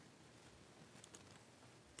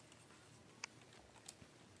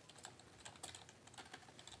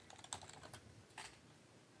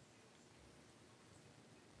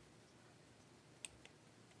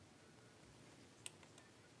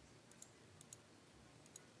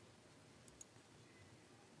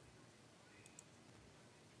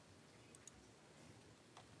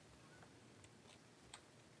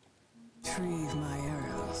 Retrieve my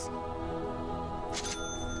arrows.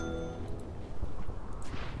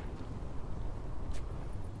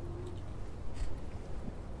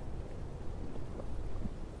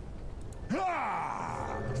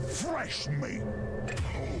 Ah! Fresh meat!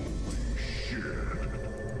 Holy shit!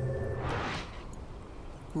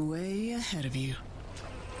 Way ahead of you.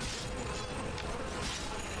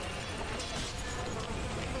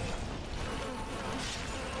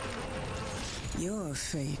 Your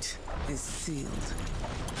fate is sealed.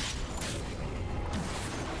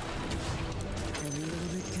 Every little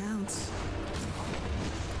bit counts.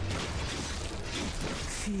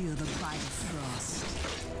 Feel the bite of frost.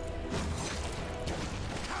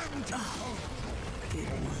 Oh, it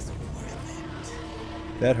was worth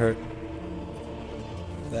it. That hurt.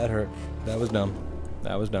 That hurt. That was dumb.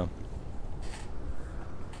 That was dumb.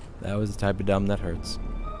 That was the type of dumb that hurts.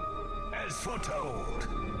 As foretold.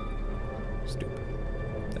 Stupid.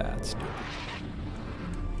 That's stupid.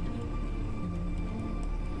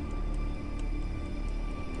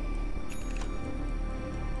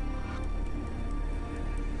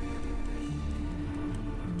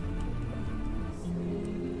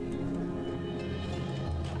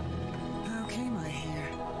 How came I here?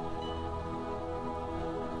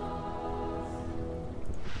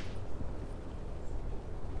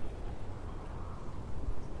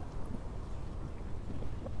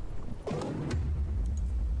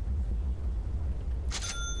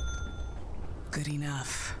 Good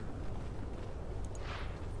enough.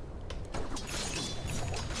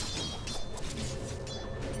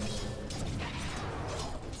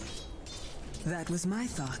 That was my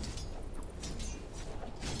thought.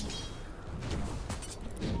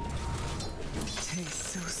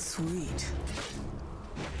 Tastes so sweet.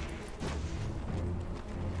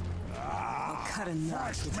 I'll cut a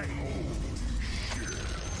knot with you.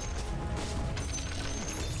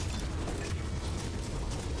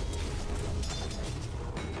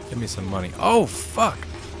 Give me some money. Oh, fuck!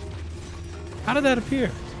 How did that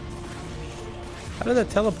appear? How did that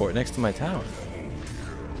teleport next to my tower?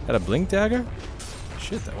 Had a blink dagger?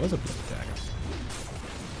 Shit, that was a blink dagger.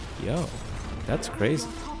 Yo, that's crazy.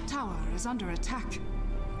 Your top tower is under attack.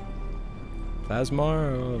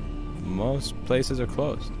 Plasmar, most places are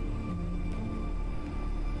closed.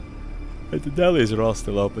 But the delis are all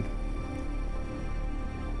still open.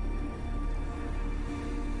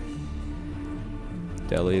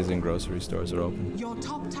 Delis and grocery stores are open. Your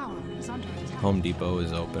top tower is under attack. Home Depot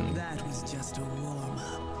is open. That was just a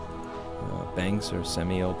warm-up. Banks are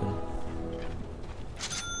semi-open.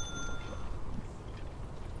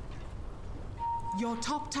 Your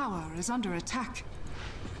top tower is under attack.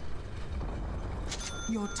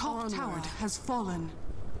 Your top tower has fallen.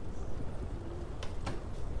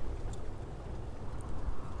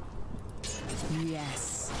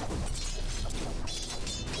 Yes.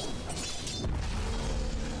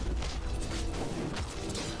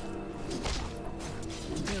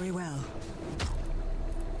 Very well.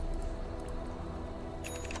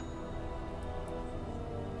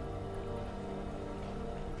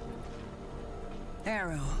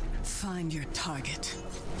 Arrow, find your target.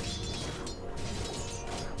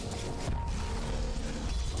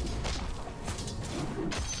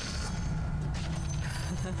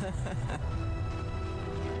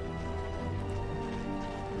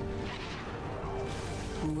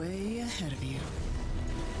 Way ahead of you.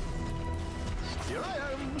 Here I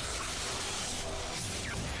am!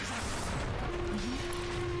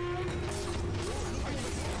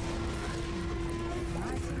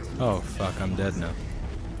 Oh fuck, I'm dead now.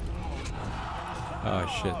 Oh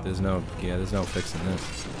shit, there's no fixing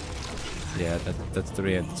this. Yeah, that's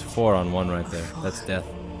 3, it's 4 on 1 right there. That's death.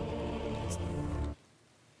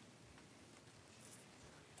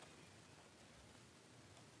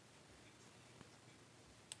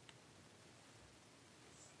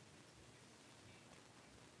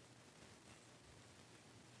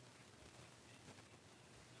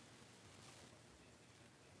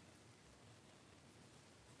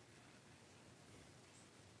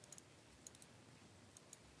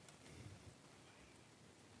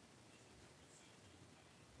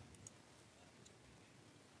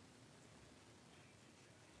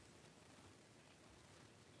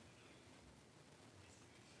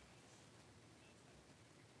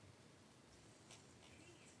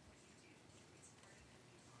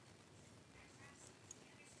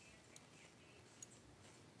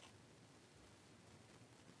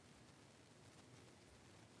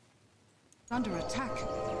 Under attack.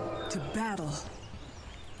 To battle.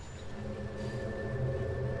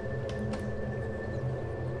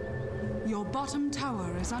 Your bottom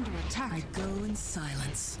tower is under attack. I go in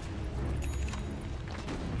silence.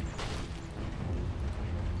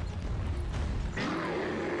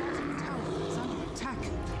 Bottom tower is under attack.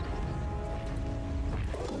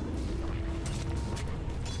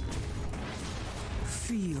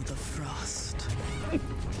 Feel the frost.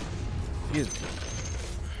 Excuse me.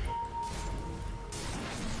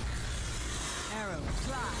 Arrow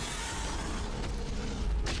fly.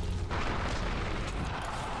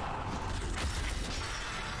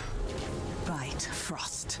 Bite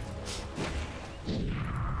frost.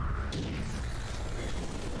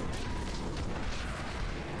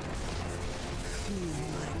 Feel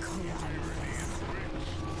my cold embrace.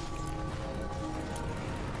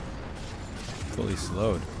 Fully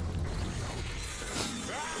slowed.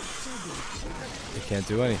 They can't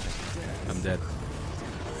do anything. I'm dead.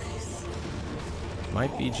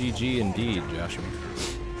 Might be GG indeed, Joshua.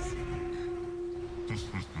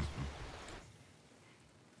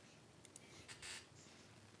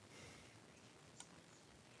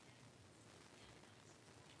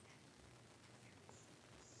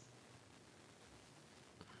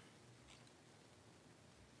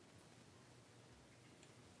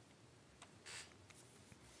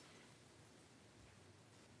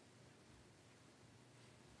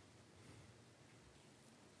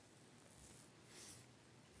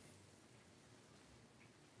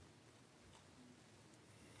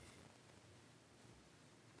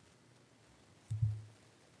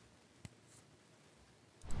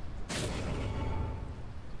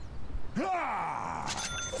 Ah!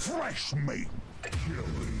 Fresh meat.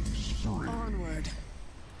 Killing spree. Onward.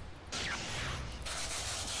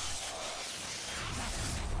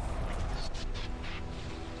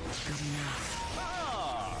 Good enough.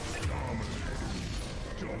 Ah! Dominating.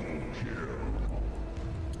 Double kill.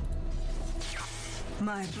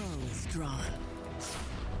 My bow is drawn.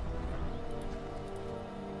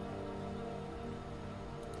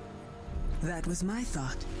 That was my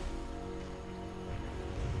thought.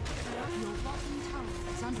 Your bottom tower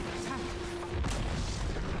is under attack.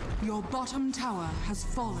 Your bottom tower has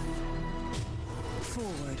fallen.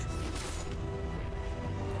 Forward.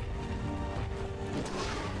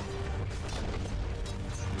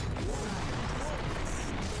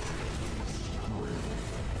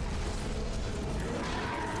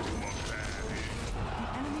 The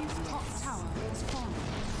enemy's top tower has fallen.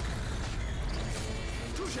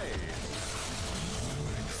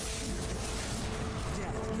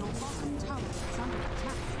 Your bottom tower is under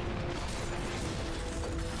attack.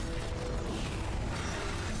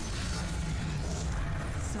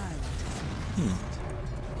 Silent.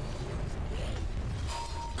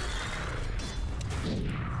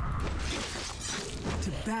 To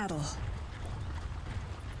battle.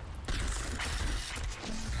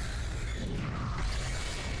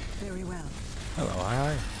 Very well. Hello,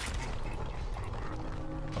 hi.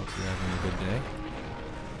 Hope you're having a good day.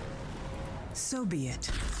 So be it.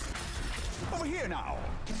 Over here now.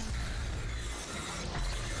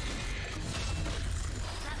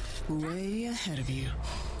 Way ahead of you.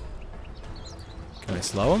 Can I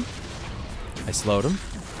slow him? I slowed him.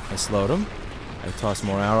 I slowed him. I tossed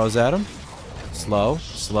more arrows at him. Slow,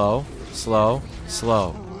 slow, slow,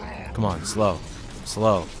 slow. Come on, slow,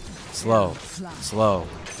 slow, slow, slow.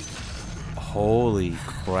 Holy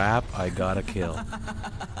crap, I got a kill.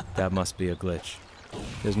 That must be a glitch.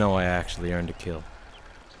 There's no way I actually earned a kill.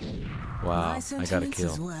 Wow, I got a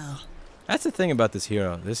kill. Well. That's the thing about this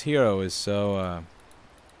hero. This hero is so,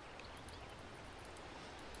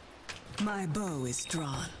 My bow is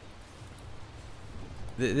drawn.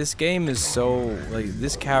 This game is so, like,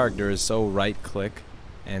 this character is so right-click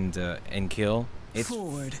and kill.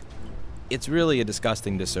 Forward. It's really a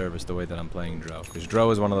disgusting disservice the way that I'm playing Dro. Because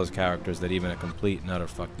Dro is one of those characters that even a complete and utter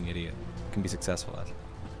fucking idiot can be successful at.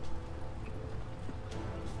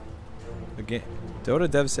 Dota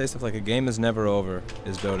devs say stuff like, a game is never over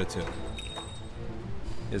is Dota 2.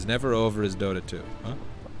 Is never over is Dota 2. Huh?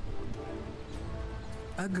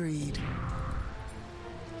 Agreed.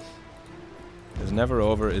 Is never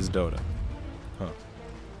over is Dota. Huh.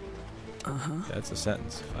 Uh-huh. That's a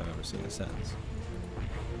sentence, if I've ever seen a sentence.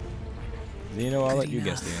 Zeno, I'll let you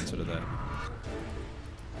guess the answer to that.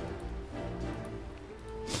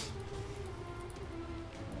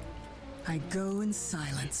 I go in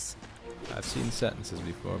silence. I've seen sentences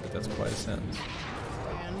before, but that's quite a sentence.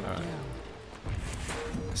 Alright.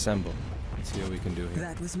 Assemble. Let's see what we can do here.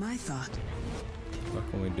 That was my thought. What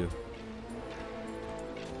can we do?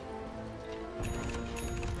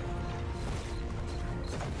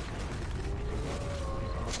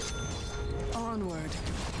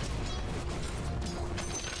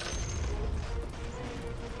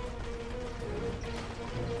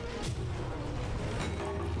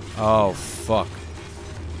 Oh, fuck.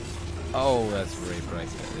 Oh, that's rape right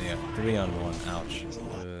there. Yeah, 3-on-1. Ouch.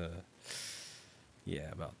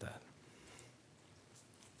 Yeah, about that.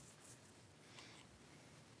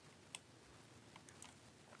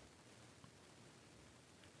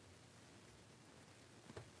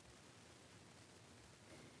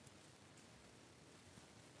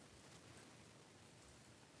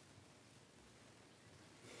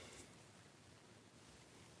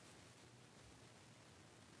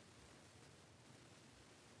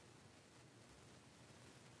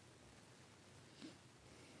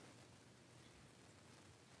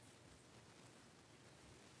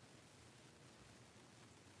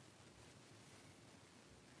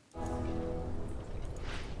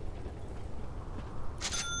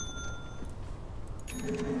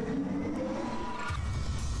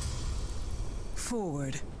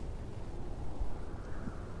 Forward.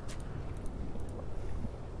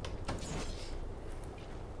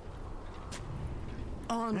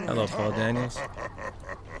 Onward. Hello, Paul Daniels.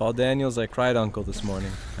 Paul Daniels, I cried uncle this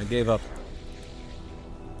morning. I gave up.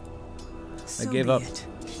 So gave be up. it.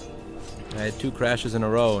 I had 2 crashes in a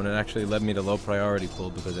row, and it actually led me to low priority pool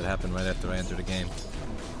because it happened right after I entered the game.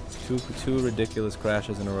 Two ridiculous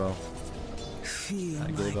crashes in a row. Feel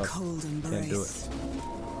I gave my up. cold embrace. Can't do it.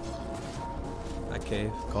 I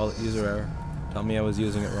cave. Call it user error. Tell me I was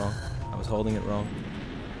using it wrong. I was holding it wrong.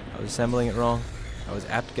 I was assembling it wrong. I was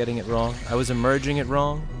apt getting it wrong. I was emerging it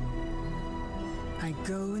wrong. I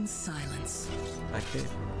go in silence. I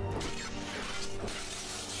cave.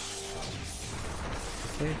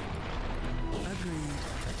 Okay. Agreed.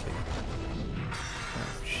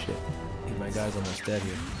 Oh shit. My guy's almost dead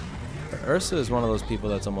here. Ursa is one of those people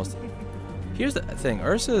that's almost... Here's the thing,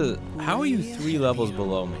 Ursa, how are you 3 levels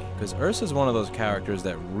below me? Because Ursa is one of those characters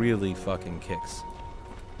that really fucking kicks.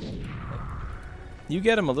 You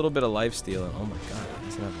get him a little bit of lifesteal, and oh my god, he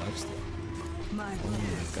doesn't have lifesteal. My Oh my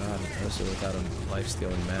god, an Ursa without a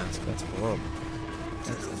lifestealing mask, that's horrible.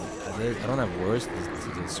 I don't have words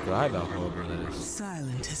to describe how horrible that is.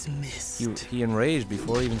 silent as mist. He enraged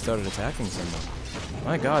before he even started attacking someone.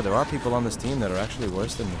 My god, there are people on this team that are actually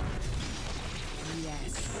worse than me.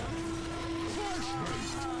 Yes.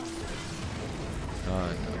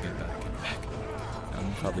 Alright, no, get back.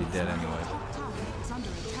 I'm probably dead anyway. Tower is under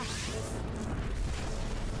attack.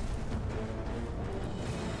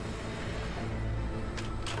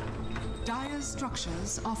 Dire's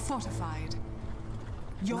structures are fortified.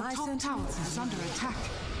 Your My top tower sentiments is under attack.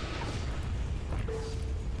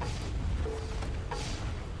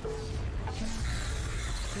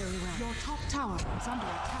 Very well. Your top tower is under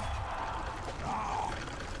attack.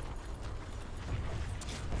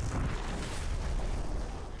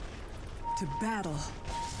 To battle.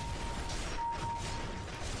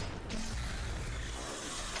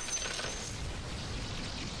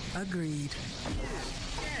 Agreed.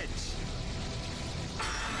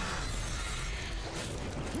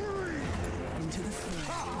 Into the fray.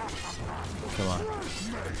 Come on.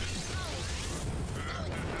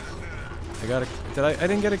 I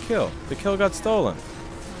didn't get a kill. The kill got stolen.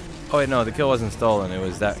 Oh wait, no, the kill wasn't stolen. It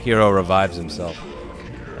was that hero revives himself.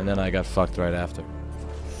 And then I got fucked right after.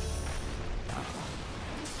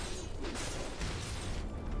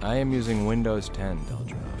 I am using Windows 10,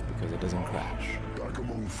 Deltronov, because it doesn't crash.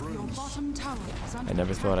 Your bottom tower is under I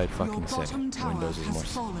never thought I'd attack. fucking Your say bottom it. tower Windows is has more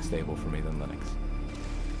fallen. stable for me than Linux.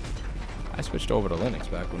 I switched over to Linux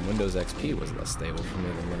back when Windows XP was less stable for me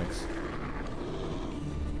than Linux.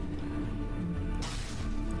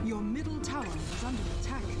 Your middle tower is under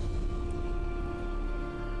attack.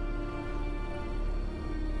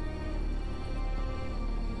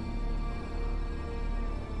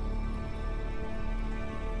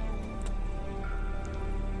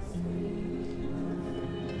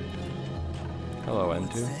 Hello,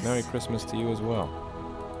 N2. Merry Christmas to you as well.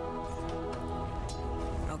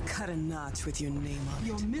 I'll cut a notch with your name on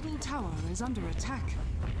Your it. middle tower is under attack.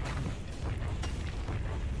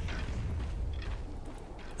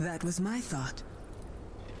 That was my thought.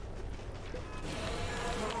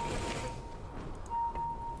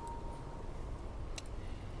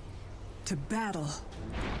 To battle.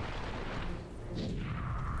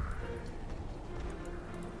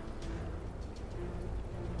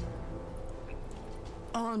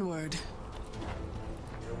 Onward.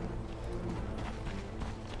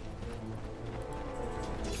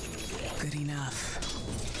 Good enough.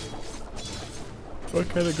 What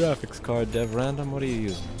kind of graphics card, Dev Random? What are you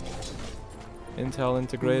using? Intel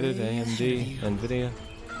integrated, Way ahead of AMD, you. NVIDIA,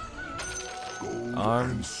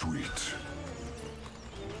 ARM, Sweet.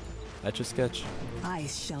 Etch-a-Sketch. I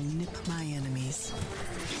shall nip my enemies.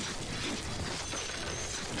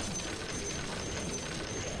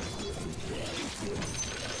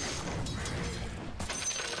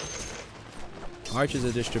 Arch is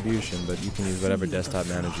a distribution, but you can use whatever desktop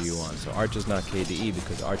manager you want. So Arch is not KDE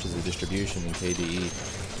because Arch is a distribution and KDE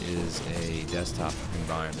is a desktop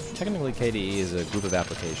environment. Technically, KDE is a group of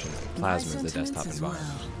applications. Plasma is the desktop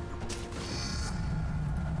environment.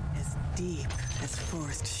 As deep as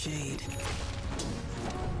forest shade.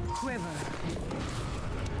 Quiver.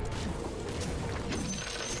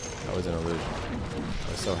 That was an illusion.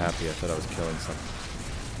 I was so happy I thought I was killing something.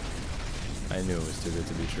 I knew it was too good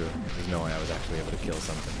to be true. There's no way I was actually able to kill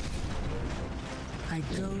something. I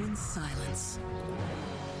go in silence.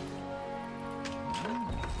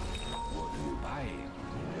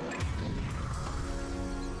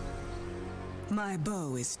 My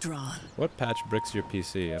bow is drawn. What patch bricks your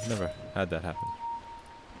PC? I've never had that happen.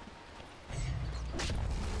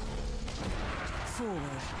 Forward.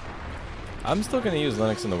 I'm still going to use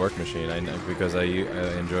Linux in the work machine because I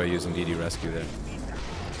enjoy using DD Rescue there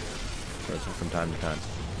from time to time.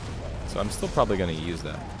 So I'm still probably going to use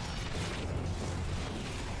that.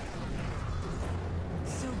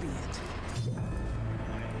 So be it.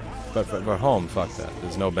 But for home, fuck that.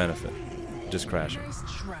 There's no benefit. Just crashing. First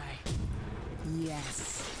try.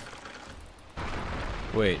 Yes.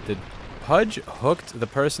 Wait, did Pudge hooked the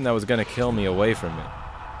person that was going to kill me away from me?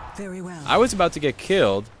 Very well. I was about to get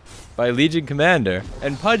killed by Legion Commander,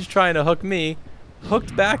 and Pudge trying to hook me,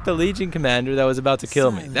 hooked back the Legion Commander that was about to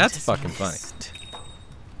kill me. That's fucking funny.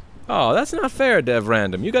 Oh, that's not fair, Dev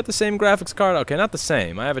Random. You got the same graphics card? Okay, not the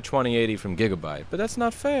same. I have a 2080 from Gigabyte, but that's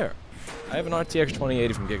not fair. I have an RTX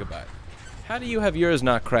 2080 from Gigabyte. How do you have yours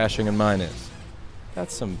not crashing and mine is?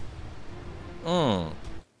 That's some...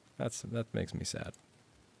 that makes me sad.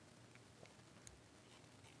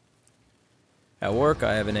 At work,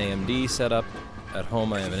 I have an AMD setup. At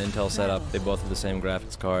home, I have an Intel setup. They both have the same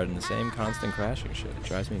graphics card and the same constant crashing shit. It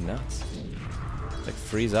drives me nuts. Like,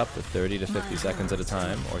 freeze up for 30 to 50 seconds at a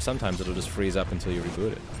time, or sometimes it'll just freeze up until you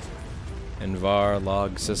reboot it. And var,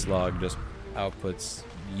 log, syslog just outputs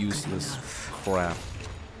useless crap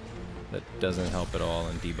that doesn't help at all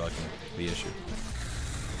in debugging the issue.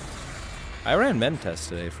 I ran mem tests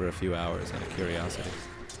today for a few hours out of curiosity.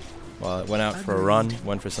 Well, I went out for a run,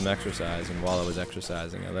 went for some exercise, and while I was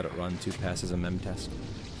exercising, I let it run 2 passes of mem test.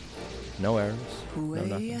 No errors, no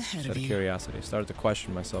nothing. Just out of curiosity. Started to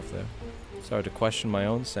question myself there. Started to question my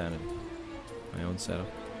own sanity, my own setup.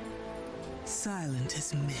 Silent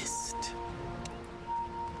as mist.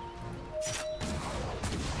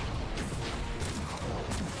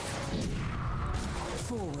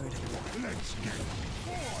 Forward. Let's get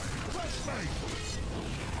forward. Let's make.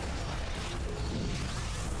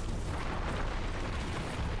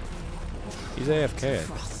 He's AFK.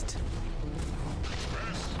 Frost.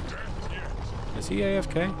 Is he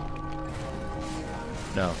AFK?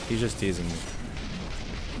 No, he's just teasing me.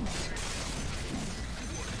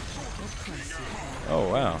 Oh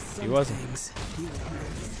wow, he wasn't.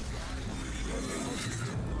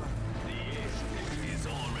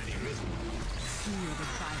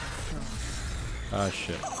 Ah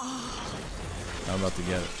shit. I'm about to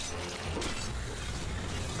get it.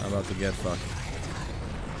 I'm about to get fucked.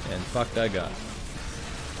 And fucked I got.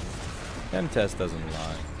 Mem test doesn't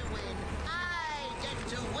lie.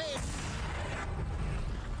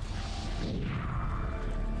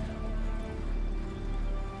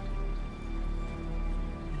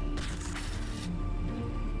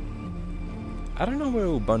 I don't know where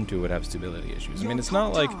Ubuntu would have stability issues. I mean, it's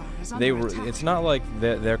not like it's not like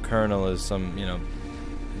their kernel is some, you know,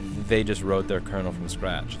 they just wrote their kernel from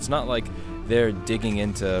scratch. It's not like they're digging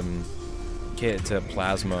into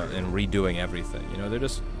Plasma and redoing everything. You know, they're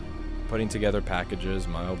just putting together packages,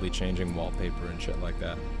 mildly changing wallpaper and shit like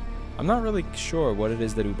that. I'm not really sure what it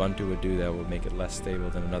is that Ubuntu would do that would make it less stable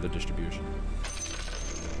than another distribution.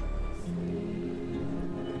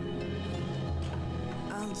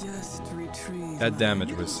 Just retrieve That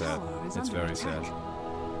damage was sad. It's very sad.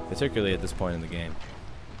 Particularly at this point in the game.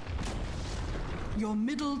 Your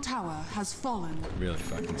middle tower has fallen. Really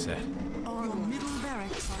fucking sad. Your middle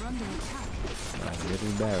barracks are under attack. My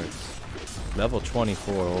middle barracks. Level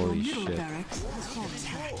 24, holy Your middle shit. barracks has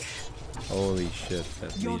fallen. Holy shit,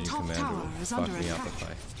 that Your Legion top Commander tower would is fuck under me up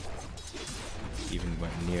attack. if I even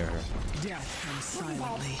went near her. Death comes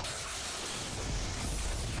silently.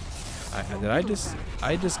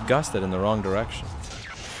 I just gusted in the wrong direction.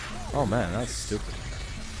 Oh man, that's stupid.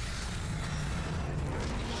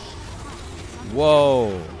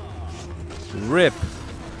 Whoa. Rip.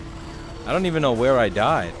 I don't even know where I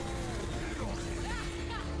died.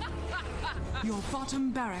 Your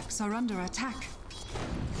bottom barracks are under attack.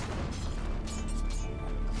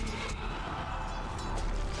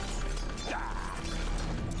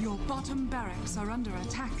 Your bottom barracks are under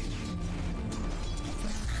attack.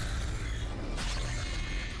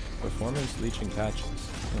 performance leeching patches.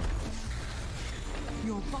 Huh.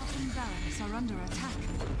 Your bottom barracks are under attack.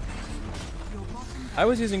 Your bottom I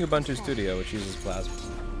was using barracks Ubuntu has Studio, which uses Plasma.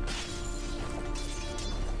 fallen.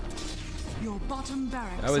 Your bottom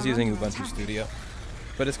barracks I was are using under Ubuntu attack. Studio.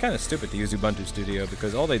 But it's kind of stupid to use Ubuntu Studio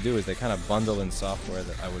because all they do is they kind of bundle in software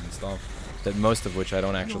that I would install, that most of which I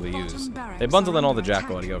don't actually use. They bundle in all the Jack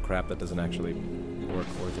audio crap that doesn't actually work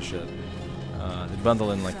worth a shit. They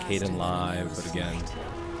bundle in like Kden Live, but again,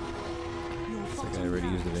 it's like I already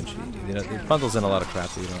used DaVinci. You know, it bundles in a lot of crap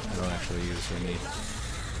that I don't actually use or need.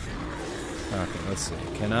 Okay, let's see.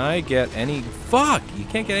 Can I get any? Fuck! You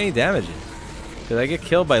can't get any damage in. Did I get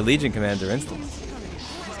killed by Legion Commander instantly?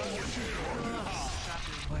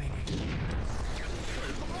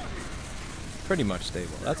 Pretty much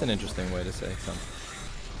stable. That's an interesting way to say something.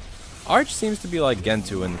 Arch seems to be like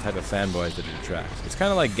Gentoo and the type of fanboys that it attracts. It's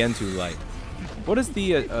kind of like Gentoo Light. What is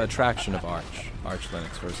the attraction of Arch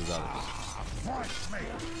Linux versus others?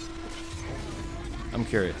 I'm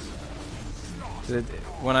curious.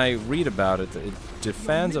 When I read about it, the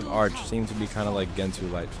fans of Arch seem to be kind of like Gentoo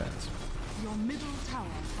Light fans. Your middle tower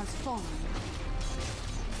has fallen.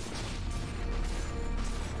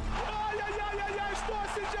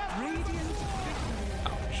 Radiant victory.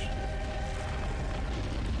 Ouch.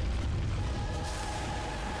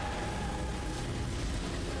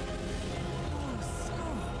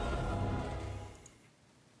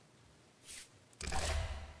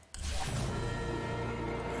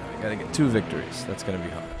 I gotta get 2 victories. That's gonna be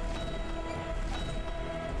hard.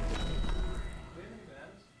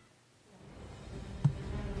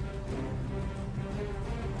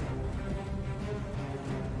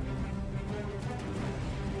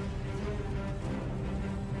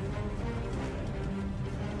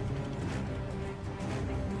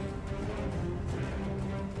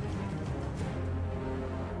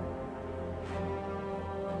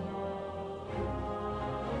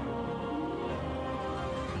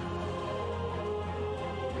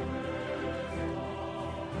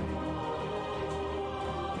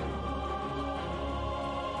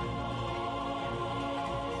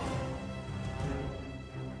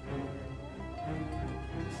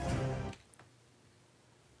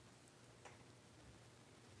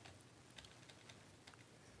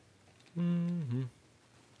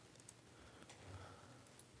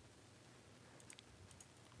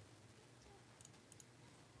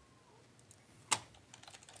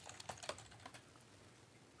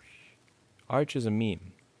 Arch is a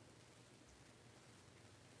meme.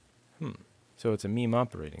 So it's a meme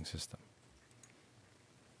operating system.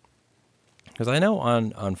 Because I know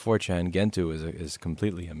on 4chan, Gentoo is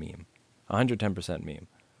completely a meme. 110% meme.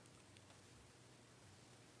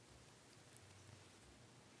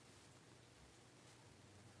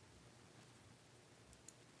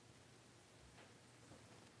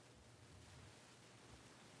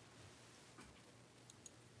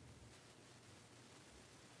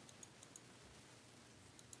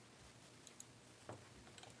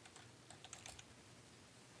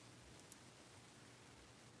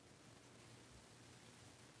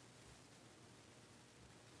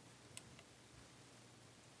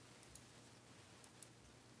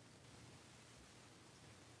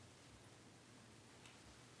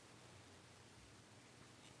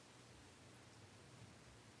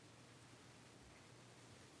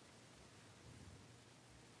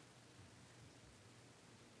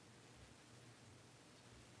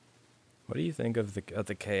 What do you think of the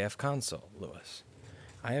KF console, Lewis?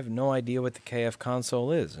 I have no idea what the KF console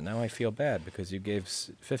is, and now I feel bad because you gave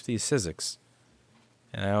 50 Sizzix,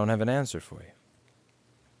 and I don't have an answer for you.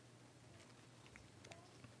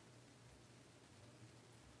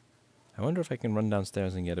 I wonder if I can run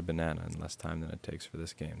downstairs and get a banana in less time than it takes for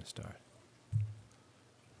this game to start.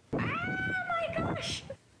 Oh my gosh!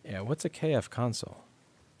 Yeah, what's a KF console?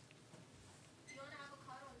 Do you want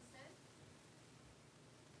avocado instead?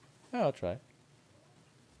 Yeah, I'll try.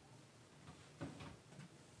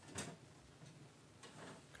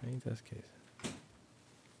 Can I test case?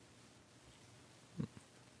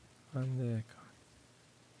 On the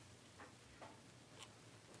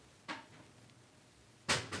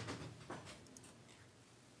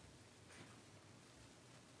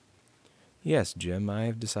Yes, Jim, I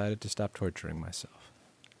have decided to stop torturing myself.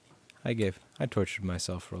 I tortured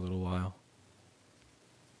myself for a little while.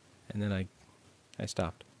 And then I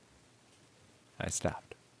stopped. I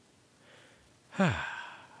stopped.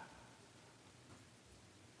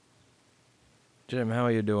 Jim, how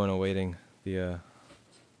are you doing awaiting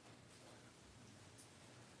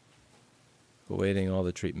awaiting all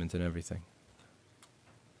the treatment and everything?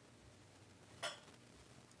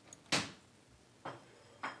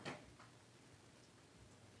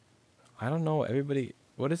 I don't know. Everybody,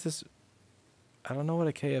 what is this? I don't know what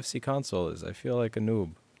a KFC console is. I feel like a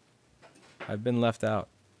noob. I've been left out.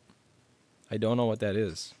 I don't know what that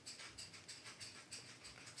is.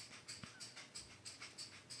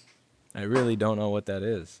 I really don't know what that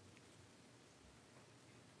is.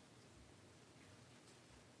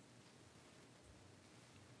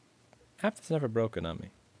 App that's never broken on me.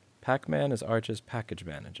 Pac-Man is Arch's package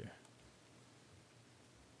manager.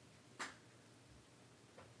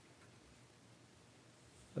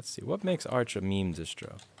 Let's see, what makes Arch a meme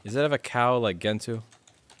distro? Does it have a cow like Gentoo?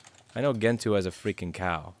 I know Gentoo has a freaking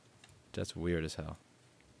cow. That's weird as hell.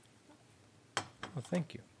 Oh,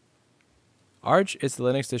 thank you. Arch is the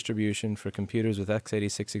Linux distribution for computers with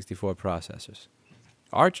x86-64 processors.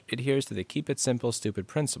 Arch adheres to the keep it simple, stupid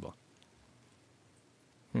principle.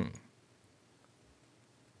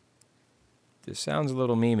 This sounds a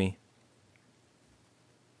little memey.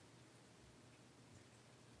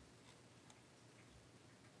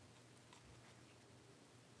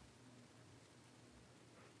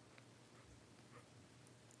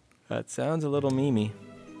 That sounds a little memey.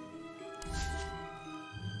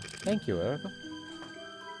 Thank you, Erica.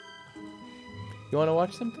 You want to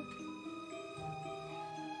watch something?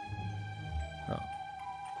 Oh.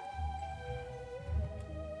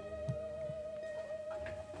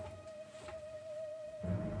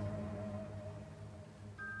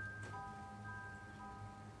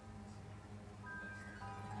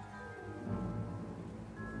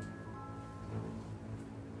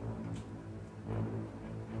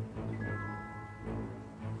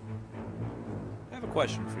 I have a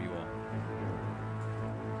question for you all.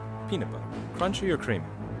 Peanut butter, crunchy or creamy?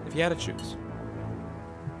 If you had to choose.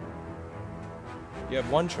 You have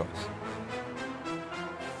one choice.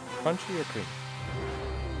 Crunchy or creamy?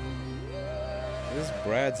 This is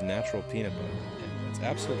Brad's natural peanut butter. It's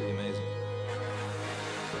absolutely amazing.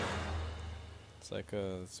 It's like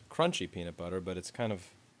it's a crunchy peanut butter, but it's kind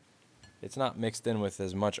of, it's not mixed in with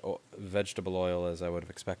as much vegetable oil as I would have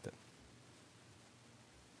expected.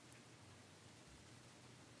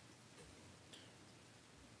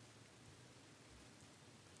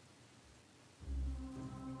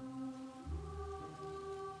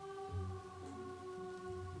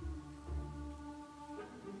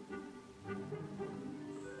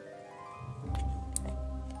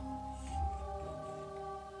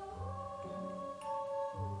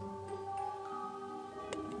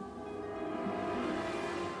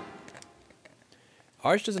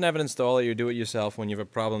 Arch doesn't have an installer, you do it yourself. When you have a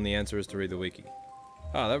problem, the answer is to read the wiki.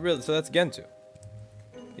 Oh, that really, so that's Gentoo.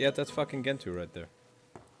 Yeah, that's fucking Gentoo right there.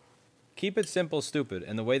 Keep it simple, stupid,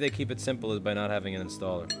 and the way they keep it simple is by not having an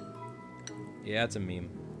installer. Yeah, it's a meme.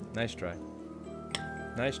 Nice try.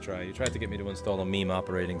 Nice try. You tried to get me to install a meme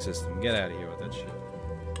operating system. Get out of here with that shit.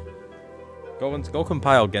 Go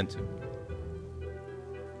compile Gentoo.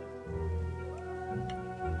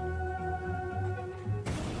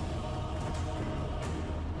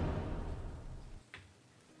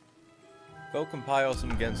 Go compile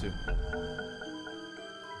some Gentoo.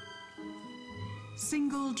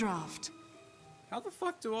 Single draft. How the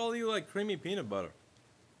fuck do all you like creamy peanut butter?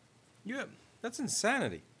 That's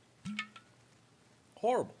insanity.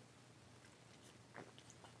 Horrible.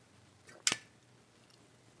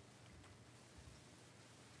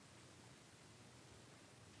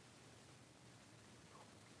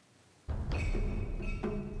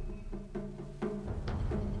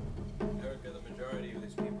 Erica, the majority of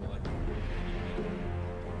these people like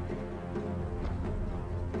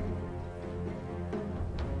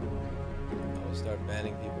I will start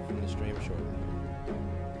banning people from the stream shortly.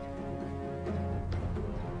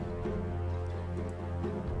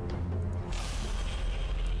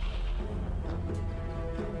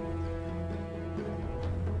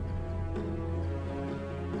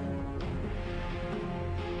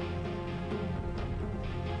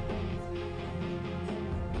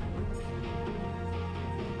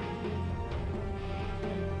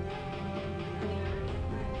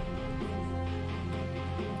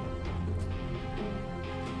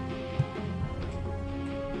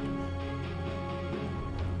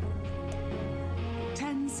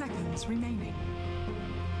 Remaining.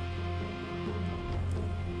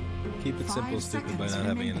 Keep it simple, 5 stupid, by seconds not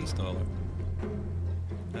having an remaining. installer.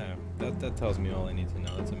 That tells me all I need to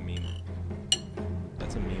know. That's a meme.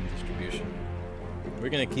 That's a meme distribution. We're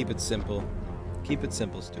gonna keep it simple. Keep it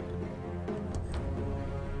simple, stupid.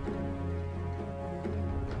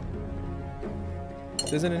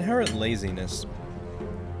 There's an inherent laziness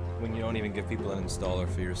when you don't even give people an installer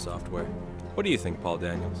for your software. What do you think, Paul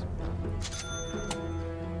Daniels?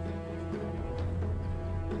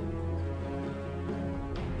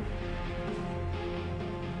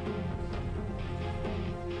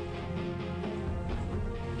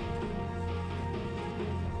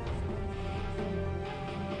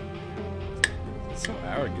 So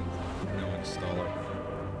arrogant. No installer.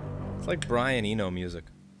 It's like Brian Eno music.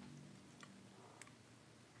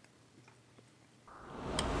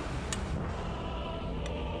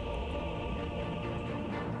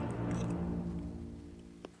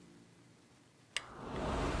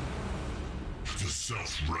 The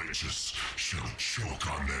self-righteous shall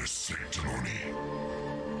choke on their sanctimony.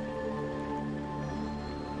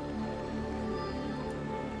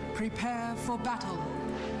 Prepare for battle.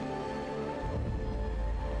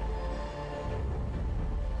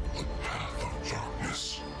 The path of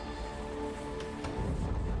darkness.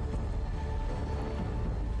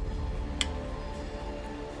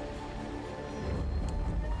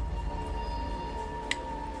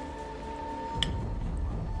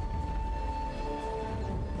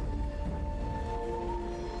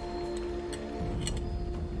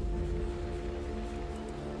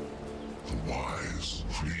 The wise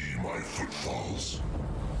flee my footfalls.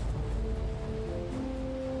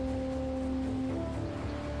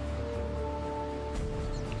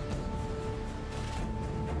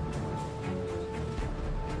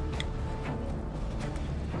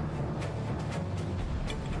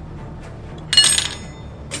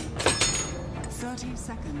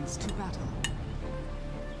 Seconds to battle.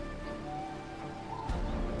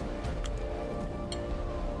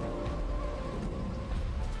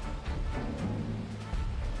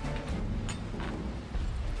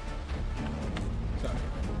 Sorry.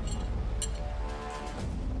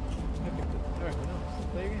 I picked it. Alright, no,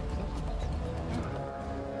 play your game.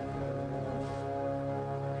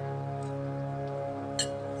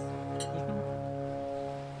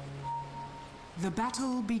 The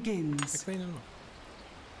battle begins. Actually, no.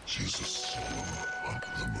 Jesus,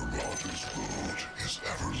 the Marauder's road is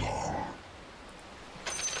ever long.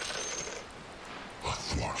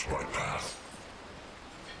 Athwart my path.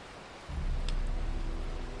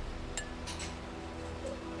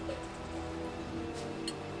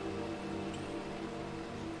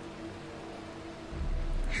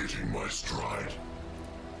 Hitting my stride.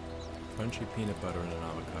 Crunchy peanut butter and an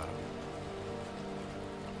avocado.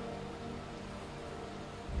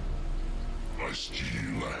 I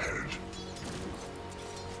steal ahead.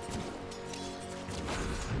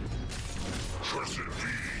 Cursed be.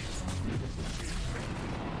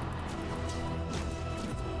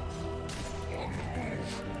 On the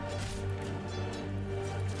move.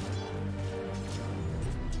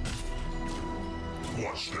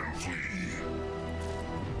 Watch them flee.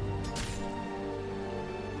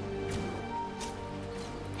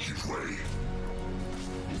 Give way.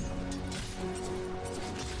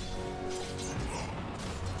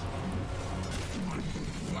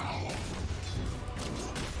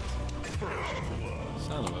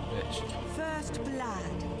 Son of a bitch. First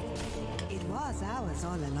blood. It was ours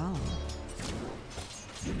all along.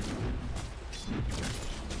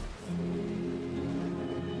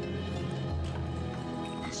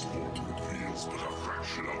 This form reveals but a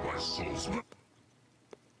fraction of my soul's